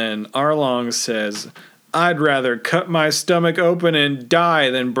 And then Arlong says, "I'd rather cut my stomach open and die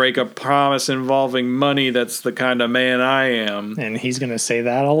than break a promise involving money. That's the kind of man I am." And he's going to say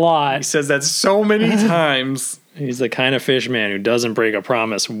that a lot. He says that so many times. He's the kind of fish man who doesn't break a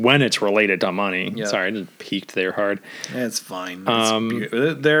promise when it's related to money. Yeah. Sorry, I just peeked there hard. That's fine.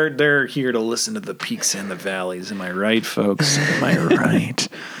 They're here to listen to the peaks and the valleys. Am I right, folks? Am I right?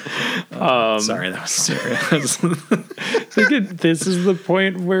 Sorry, that was serious. This is the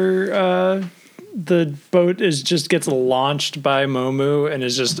point where the boat gets launched by Momu and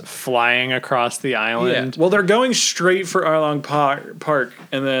is just flying across the island. Well, they're going straight for Arlong Park,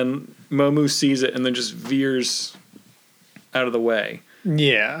 and then Momu sees it and then just veers out of the way.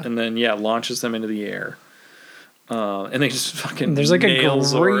 Yeah. And then, launches them into the air. And they just fucking There's like nail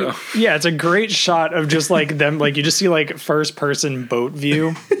Zoro. it's a great shot of just like them, like you just see like first person boat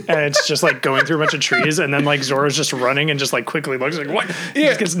view, and it's just like going through a bunch of trees, and then like Zoro's just running and just like quickly looks like what? He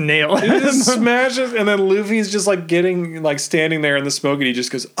just gets nailed. He just smashes, and then Luffy's just like standing there in the smoke, and he just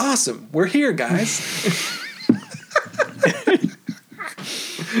goes, "Awesome, we're here, guys."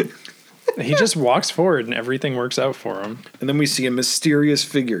 He just walks forward and everything works out for him. And then we see a mysterious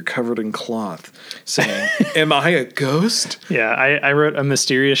figure covered in cloth saying, "Am I a ghost?" Yeah, I wrote a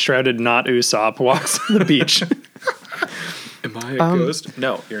mysterious shrouded not Usopp walks on the beach. Am I a ghost?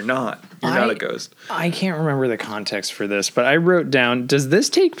 No, you're not. You're not a ghost. I can't remember the context for this, but I wrote down, does this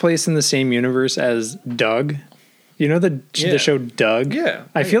take place in the same universe as Doug? You know the show Doug? Yeah.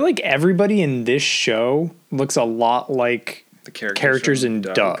 I feel like everybody in this show looks a lot like The characters in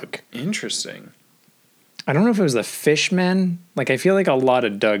Doug. Interesting. I don't know if it was the Fishmen. Like, I feel like a lot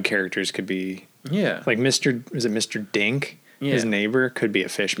of Doug characters could be Yeah. like Mr. Dink? Yeah. His neighbor could be a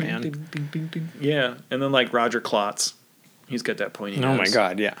fish man. Yeah. And then like Roger Klotz. He's got that pointy Oh my nose.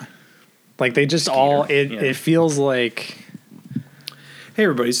 God, yeah. Like they just all it feels like. Hey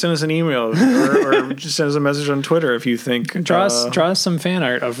everybody, send us an email or just send us a message on Twitter if you think Draw us some fan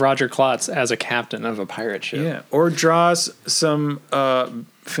art of Roger Klotz as a captain of a pirate ship. Yeah. Or draw us some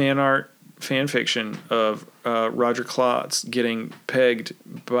fan fiction of Roger Klotz getting pegged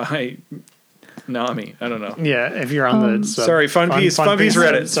by Nami. I don't know. Yeah, if you're on the Sorry, Fun Piece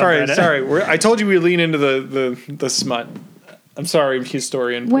Reddit. Sorry. I told you we'd lean into the smut. I'm sorry,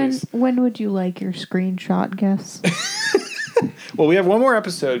 historian. Please. When would you like your screenshot guess? Well, we have one more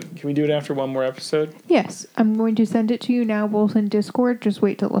episode. Can we do it after one more episode? Yes, I'm going to send it to you now, both in Discord. Just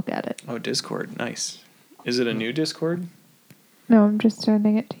wait to look at it. Oh, Discord. Nice. Is it a new Discord? No, I'm just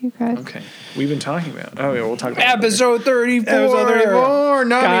sending it to you guys. Okay. We've been talking about. Oh, yeah, we'll talk about Episode 34. Episode 34.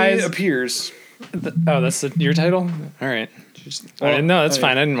 Nami Guys. appears. That's your title? All right. No, that's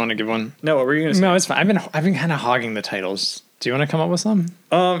fine. I didn't want to give one. No, what were you going to say? No, it's fine. I've been kind of hogging the titles. Do you want to come up with some?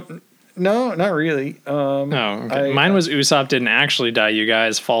 No, not really. No, okay. Mine was Usopp didn't actually die. You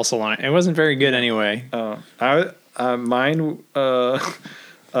guys, false alarm. It wasn't very good anyway. Mine.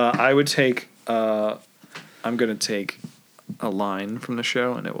 I would take. I'm gonna take a line from the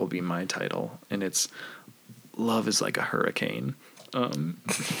show, and it will be my title, and it's "Love is like a hurricane."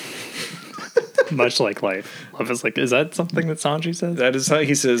 Much like life. Love is like. Is that something that Sanji says? That is how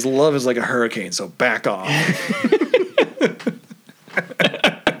he says. Love is like a hurricane, so back off.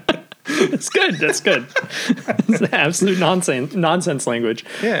 That's good. That's good. It's absolute nonsense language.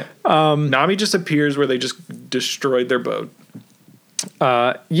 Yeah. Nami just appears where they just destroyed their boat.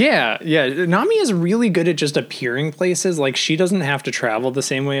 Yeah. Nami is really good at just appearing places. Like she doesn't have to travel the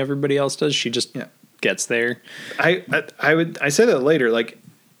same way everybody else does. She just gets there. I say that later. Like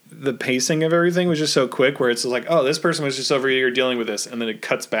the pacing of everything was just so quick, where it's like, oh, this person was just over here dealing with this, and then it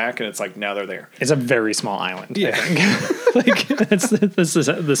cuts back, and it's like now they're there. It's a very small island. Yeah. I think. Like that's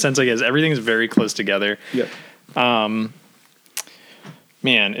the sense I guess. Everything's very close together. Yep.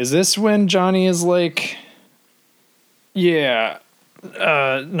 Man, is this when Johnny is like, yeah,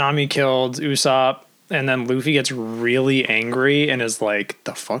 Nami killed Usopp, and then Luffy gets really angry and is like,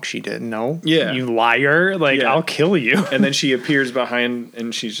 the fuck she didn't know? Yeah. You liar. Like, Yeah. I'll kill you. And then she appears behind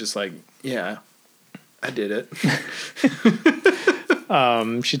and she's just like, yeah, I did it.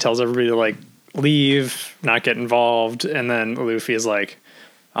 She tells everybody to like leave, not get involved. And then Luffy is like,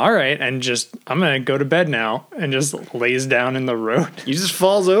 all right. And just, I'm going to go to bed now, and just lays down in the road. He just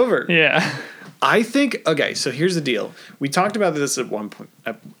falls over. Yeah. I think, okay, so here's the deal. We talked about this at one point,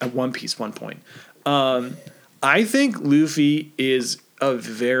 at One Piece one point. I think Luffy is a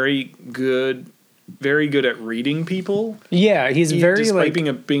very good at reading people. Yeah. He's very despite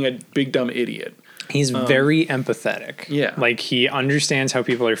like, being a big dumb idiot. he's very empathetic. Yeah. Like, he understands how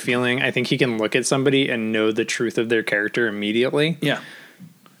people are feeling. I think he can look at somebody and know the truth of their character immediately. Yeah.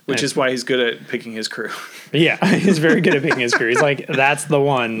 Which is why he's good at picking his crew. Yeah. He's very good at picking his crew. He's like, that's the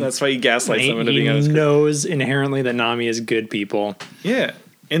one. That's why he gaslights them into He being on his crew. knows inherently that Nami is good people. Yeah.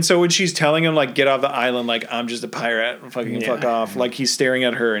 And so when she's telling him, like, get off the island, like, I'm just a pirate, fucking fuck off, like, he's staring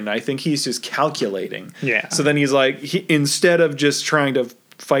at her, and I think he's just calculating. Yeah. So then he's like, instead of just trying to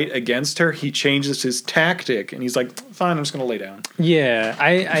fight against her, he changes his tactic, and he's like, fine, I'm just going to lay down. Yeah.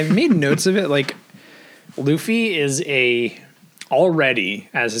 I've made notes of it. Like, Luffy is already,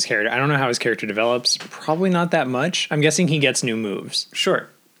 as his character, I don't know how his character develops. Probably not that much. I'm guessing he gets new moves. Sure.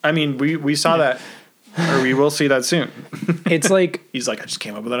 I mean, we saw that, or we will see that soon. It's like, He's like, I just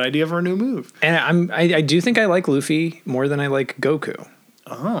came up with an idea for a new move. and I do think I like Luffy more than I like Goku.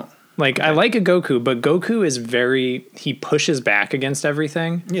 Oh. Like, I like a Goku, but Goku is he pushes back against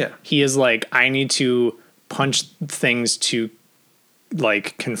everything. Yeah. He is like, I need to punch things to,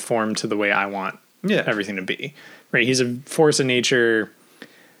 like, conform to the way I want everything to be. Right? He's a force of nature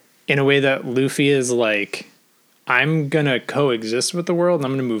in a way that Luffy is like, I'm going to coexist with the world and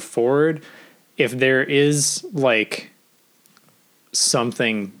I'm going to move forward. If there is, like,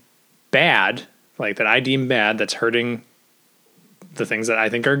 something bad, like, that I deem bad, that's hurting the things that I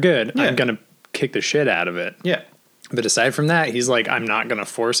think are good, I'm going to kick the shit out of it. Yeah. But aside from that, he's like, I'm not going to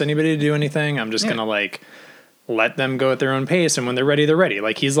force anybody to do anything. I'm just going to, like, let them go at their own pace. And when they're ready, they're ready.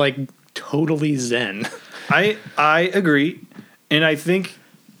 Like, he's like totally zen. I agree. And I think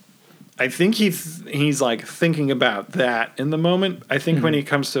he's like thinking about that in the moment. I think when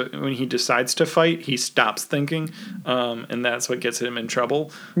he decides to fight, he stops thinking, and that's what gets him in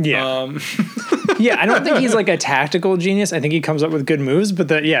trouble. Yeah. Yeah, I don't think he's like a tactical genius. I think he comes up with good moves, but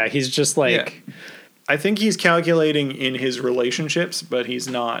he's just like, I think he's calculating in his relationships, but he's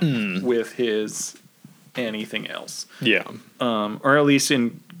not with his anything else. Yeah. Or at least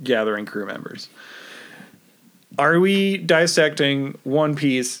in gathering crew members. Are we dissecting One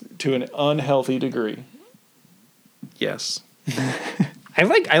Piece to an unhealthy degree? Yes. I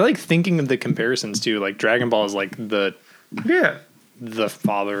like thinking of the comparisons too. Like, Dragon Ball is like the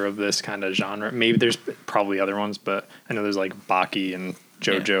father of this kind of genre. Maybe there's probably other ones, but I know there's like Baki and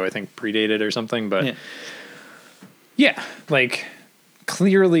JoJo, I think predated or something, but yeah, like,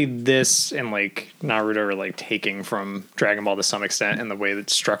 clearly this and like Naruto are like taking from Dragon Ball to some extent in the way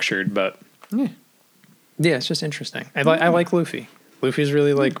that's structured, but yeah, it's just interesting. I like Luffy. Luffy's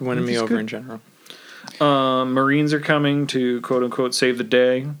really like winning me over in general. Marines are coming to quote unquote save the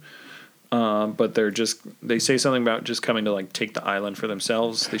day. But they say something about just coming to like take the island for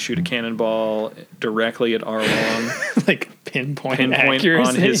themselves. They shoot a cannonball directly at Arlong. Like pinpoint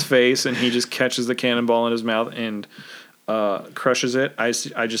on his face, and he just catches the cannonball in his mouth and crushes it. I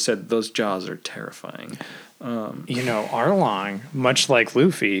just said those jaws are terrifying. Arlong, much like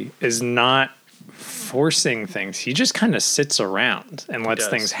Luffy, is not forcing things. He just kind of sits around and lets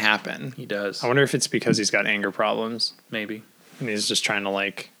things happen. He does. I wonder if it's because he's got anger problems. Maybe. And he's just trying to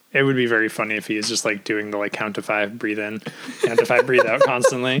like, it would be very funny if he is just like doing the like count to 5, breathe in, count to 5, breathe out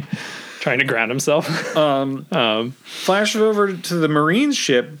constantly, trying to ground himself. Flash over to the Marines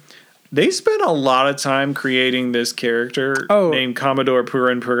ship. They spent a lot of time creating this character named Commodore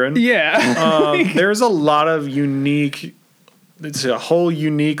Purin. Yeah. There's a lot of unique. It's a whole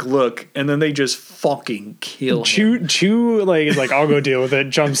unique look, and then they just fucking kill him. Chew like is like, I'll go deal with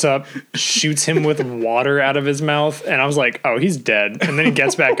it. Jumps up, shoots him with water out of his mouth, and I was like, oh, he's dead. And then he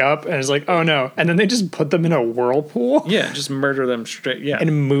gets back up, and is like, oh no. And then they just put them in a whirlpool. Yeah, just murder them straight. Yeah,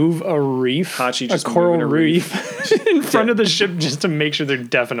 and move a reef, Hachi just a coral reef in front of the ship just to make sure they're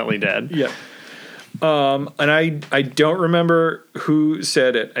definitely dead. Yeah. And I don't remember who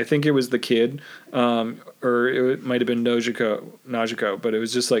said it. I think it was the kid, or it might have been Najiko, but it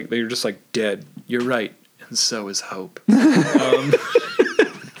was just like, they were just like, dead. You're right. And so is hope.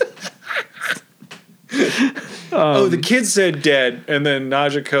 Oh, the kid said dead, and then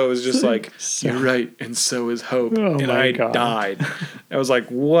Najiko was just like, "You're right, and so is hope." Oh and my I God. died. I was like,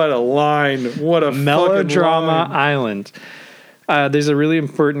 "What a line! What a Melodrama fucking line. Island. There's a really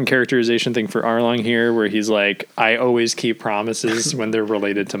important characterization thing for Arlong here, where he's like, "I always keep promises when they're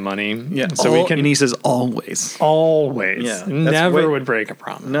related to money." Yeah, so we can and he says always. always, Yeah, that's never way- would break a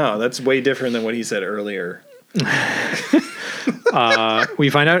promise. No, that's way different than what he said earlier. We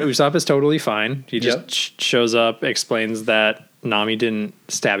find out Usopp is totally fine. He just Yep. shows up, explains that Nami didn't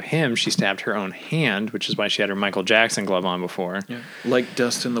stab him; she stabbed her own hand, which is why she had her Michael Jackson glove on before. Yeah. Like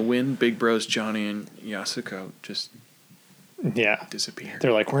dust in the wind, Big Bros Johnny and Yasuko just Yeah. disappeared.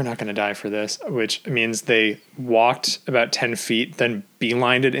 They're like, we're not going to die for this, which means they walked about 10 feet, then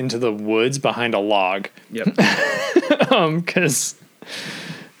beelined it into the woods behind a log. Yep. Because,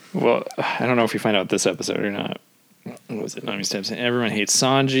 well, I don't know if we find out this episode or not. What was it? Nami steps in. Everyone hates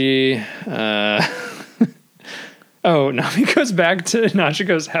Sanji. Oh, Nami goes back to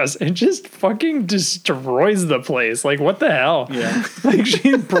Nachiko's house and just fucking destroys the place. Like, what the hell? Yeah. Like,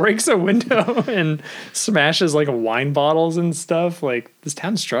 she breaks a window and smashes, like, wine bottles and stuff. Like, this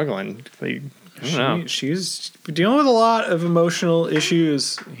town's struggling. Like, I don't know. She's dealing with a lot of emotional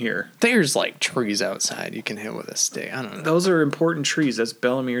issues here. There's, like, trees outside you can hit with a stick. I don't know. Those are important trees. That's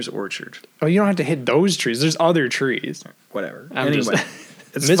Bellomir's orchard. Oh, you don't have to hit those trees. There's other trees. Whatever. I'm Anyway,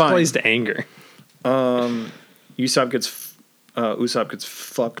 just it's misplaced anger. Usopp gets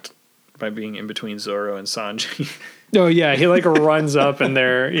fucked by being in between Zoro and Sanji. Oh yeah, he like runs up and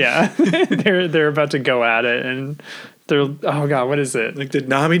they're about to go at it and they're oh god, what is it? Like, did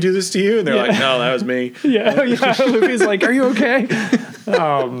Nami do this to you? And they're like, no, that was me. Yeah, Luffy's like, are you okay?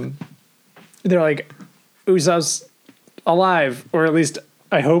 They're like, Usopp's alive, or at least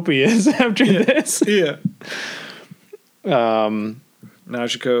I hope he is after this. Yeah.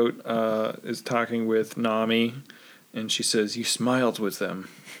 Najiko is talking with Nami, and she says, "You smiled with them.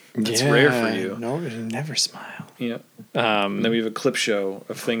 That's rare for you." No, you never smile. Yeah. And then we have a clip show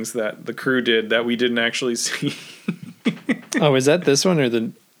of things that the crew did that we didn't actually see. Oh, is that this one or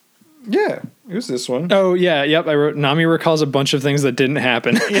the? Yeah, it was this one. Oh yeah, yep. I wrote Nami recalls a bunch of things that didn't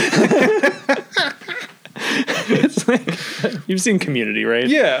happen. It's like you've seen Community, right?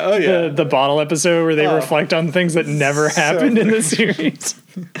 Yeah. Oh yeah. The bottle episode where they reflect on things that never happened in the series.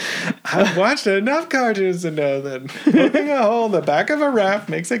 I've watched enough cartoons to know that poking a hole in the back of a raft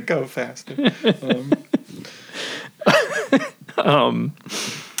makes it go faster.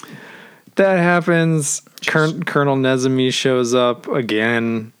 That happens. Colonel Nezumi shows up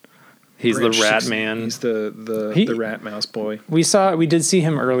again. He's the rat man. He's the rat mouse boy. We did see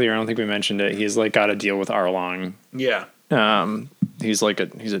him earlier. I don't think we mentioned it. He's like got a deal with Arlong. Yeah. He's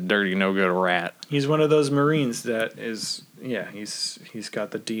a dirty no good rat. He's one of those Marines that is, yeah, he's got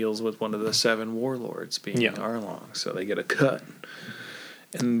the deals with one of the 7 warlords being Arlong, so they get a cut.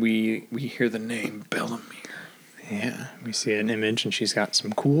 And we hear the name Bellamere. Yeah, we see an image and she's got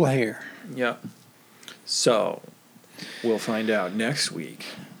some cool hair. Yeah. So, we'll find out next week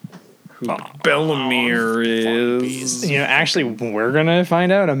who Bellamere is. You know, actually, we're going to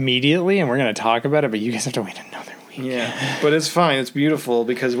find out immediately and we're going to talk about it, but you guys have to wait another week. Yeah, but it's fine. It's beautiful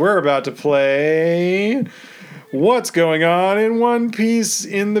because we're about to play What's Going On in One Piece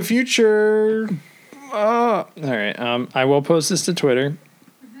in the Future. All right. I will post this to Twitter.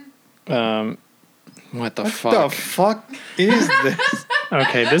 What the fuck? What the fuck is this?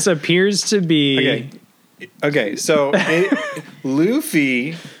 Okay, this appeers to be... Okay, so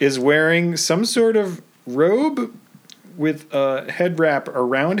Luffy is wearing some sort of robe with a head wrap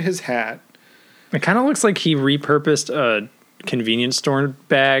around his hat. It kind of looks like he repurposed a convenience store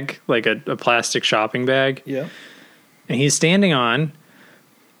bag, like a plastic shopping bag. Yeah. And he's standing on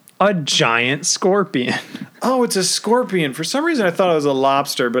a giant scorpion. Oh, it's a scorpion. For some reason, I thought it was a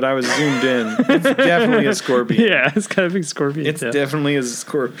lobster, but I was zoomed in. It's definitely a scorpion. Yeah, it's got a big scorpion. It's definitely a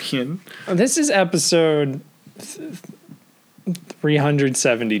scorpion. This is episode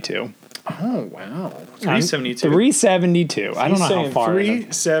 372. Oh, wow. 372. 372. I don't know how far.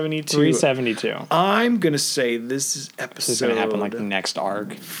 372. 372. I'm going to say this is episode... This is going to happen like next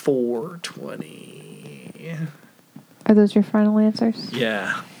arc. 420. Are those your final answers?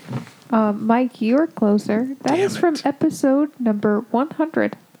 Yeah. Mike, you're closer. That is from episode number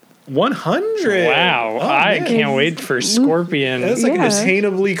 100. 100. Wow. Oh, I man. can't wait for Scorpion. That's like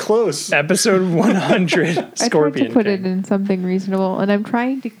attainably close. Episode 100 I tried Scorpion. to put it in something reasonable, and I'm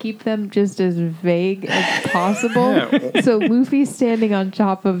trying to keep them just as vague as possible. Yeah. So Luffy's standing on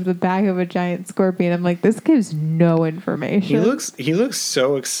top of the back of a giant scorpion. I'm like, this gives no information. He looks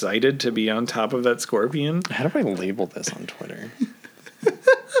so excited to be on top of that scorpion. How do I label this on Twitter?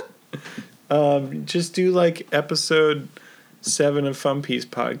 Just do like episode 7 of Fun Piece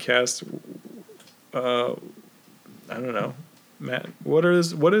Podcast. I don't know, Matt. What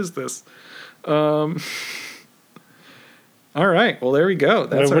is this? All right. Well, there we go.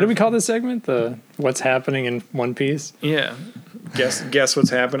 What do we call this segment? The What's Happening in One Piece? Yeah. Guess what's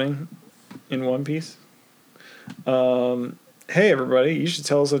happening in One Piece? Hey, everybody. You should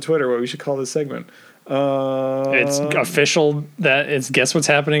tell us on Twitter what we should call this segment. It's official that it's Guess What's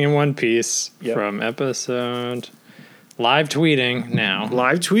Happening in One Piece from episode... Live tweeting now.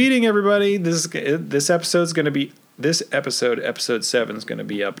 Live tweeting, everybody. This episode, episode 7, is going to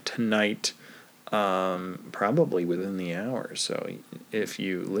be up tonight, probably within the hour. So if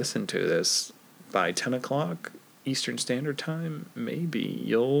you listen to this by 10 o'clock Eastern Standard Time, maybe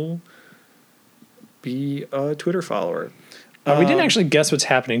you'll be a Twitter follower. We didn't actually guess what's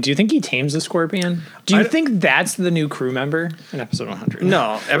happening. Do you think he tames the scorpion? Do you think that's the new crew member in episode 100?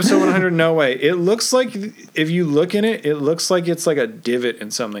 No, episode 100, no way. It looks like, if you look in it, it looks like it's like a divot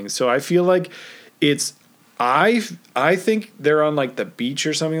in something. So I feel like it's, I think they're on like the beach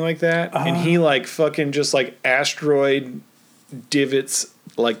or something like that. And he like fucking just like asteroid divots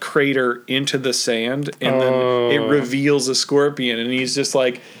like crater into the sand. And then it reveals a scorpion. And he's just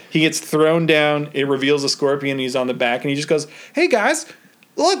like, he gets thrown down, it reveals a scorpion, he's on the back, and he just goes, "Hey guys,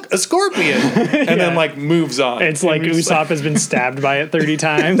 look, a scorpion!" And then like moves on. It's like Usopp has been stabbed by it 30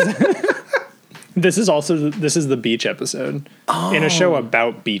 times. This is the beach episode in a show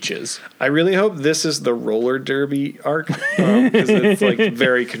about beaches. I really hope this is the roller derby arc, because it's like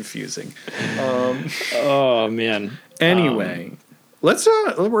very confusing. Oh man. Anyway.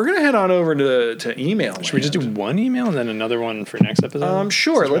 We're gonna head on over to email. Should we just do one email and then another one for next episode?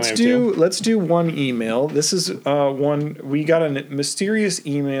 Sure. Let's do one email. This is one we got a mysterious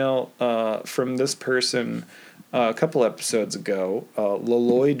email from this person a couple episodes ago,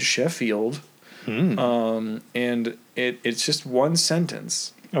 Lloyd Sheffield, and it's just one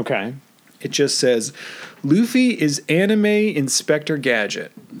sentence. Okay. It just says, "Luffy is anime Inspector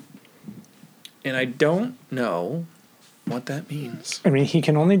Gadget," and I don't know what that means. I mean, he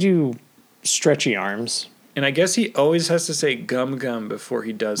can only do stretchy arms. And I guess he always has to say gum gum before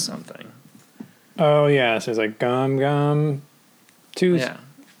he does something. Oh, yeah. So it's like gum, tooth. Yeah.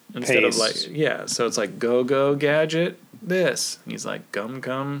 Instead of like, yeah. So it's like go gadget, this. And he's like gum.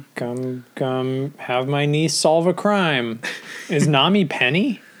 Gum, have my niece solve a crime. Is Nami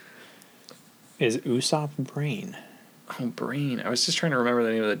Penny? Is Usopp Brain? Oh, Brain. I was just trying to remember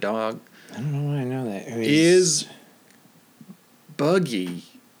the name of the dog. I don't know why I know that. Is Buggy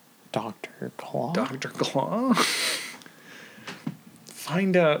Dr. Claw? Dr. Claw?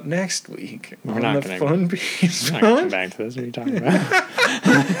 Find out next week. We're not going to come back to this. What are you talking about?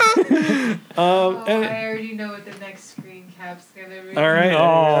 I already know what the next screen cap's going to be. All right.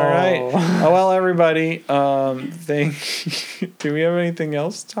 Oh, well, everybody. Do we have anything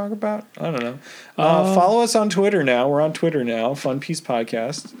else to talk about? I don't know. Follow us on Twitter now. We're on Twitter now. Fun Piece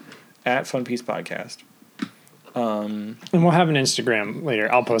Podcast. @ Fun Piece Podcast. And we'll have an Instagram later.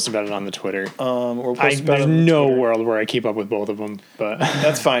 I'll post about it on the Twitter. We'll post there's no world where I keep up with both of them, but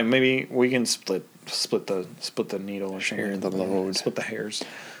that's fine. Maybe we can split the needle or share the load, split the hairs.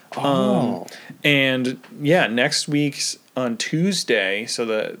 Oh, and yeah, next week's on Tuesday. So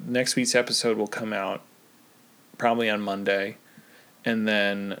the next week's episode will come out probably on Monday, and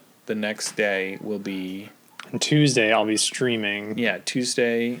then the next day will be on Tuesday. I'll be streaming. Yeah,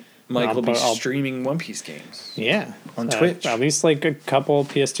 Tuesday. Mike will be streaming One Piece games. Yeah. On Twitch. At least like a couple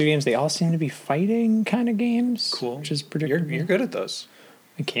PS2 games. They all seem to be fighting kind of games. Cool. Which is predictable. You're good at those.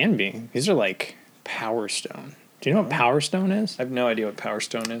 I can be. These are like Power Stone. Do you know what Power Stone is? I have no idea what Power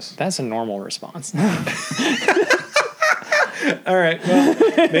Stone is. That's a normal response. All right. Well,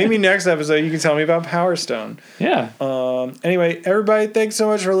 maybe next episode you can tell me about Power Stone. Yeah. Anyway, everybody, thanks so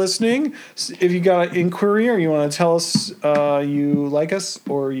much for listening. If you got an inquiry or you want to tell us you like us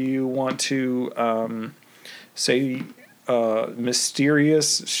or you want to say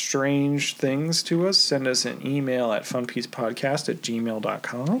mysterious, strange things to us, send us an email at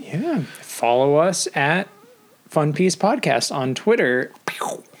funpiecePodcast@gmail.com. Yeah. Follow us at Funpiece Podcast on Twitter.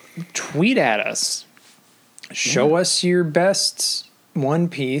 Tweet at us. Show us your best One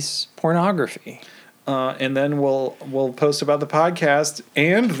Piece pornography. And then we'll post about the podcast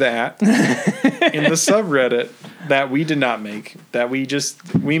and that in the subreddit that we did not make. That we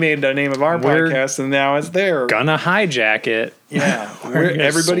made the name of our podcast and now it's there. Gonna hijack it. Yeah.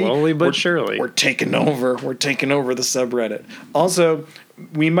 Everybody slowly but surely. We're taking over. We're taking over the subreddit. Also,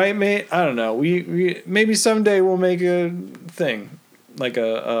 we might make, I don't know, we maybe someday we'll make a thing.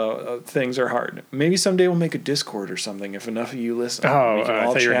 things are hard. Maybe someday we'll make a Discord or something if enough of you listen. Oh, we can I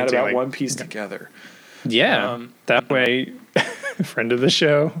all thought you were chat gonna say, about like, One Piece together. Yeah. That way, friend of the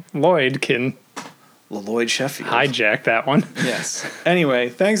show, Lloyd, can Lloyd Sheffield. hijack that one. Yes. Anyway,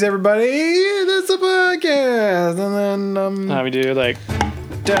 thanks everybody. That's the podcast. And then How we do like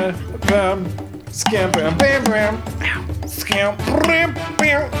scamp bam bam bam. Scamp bam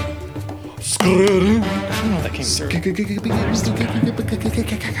bam. I don't know that came through.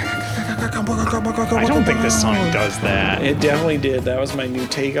 I don't think this song does that. It definitely did. That was my new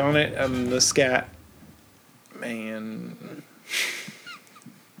take on it. The scat man.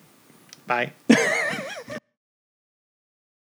 Bye.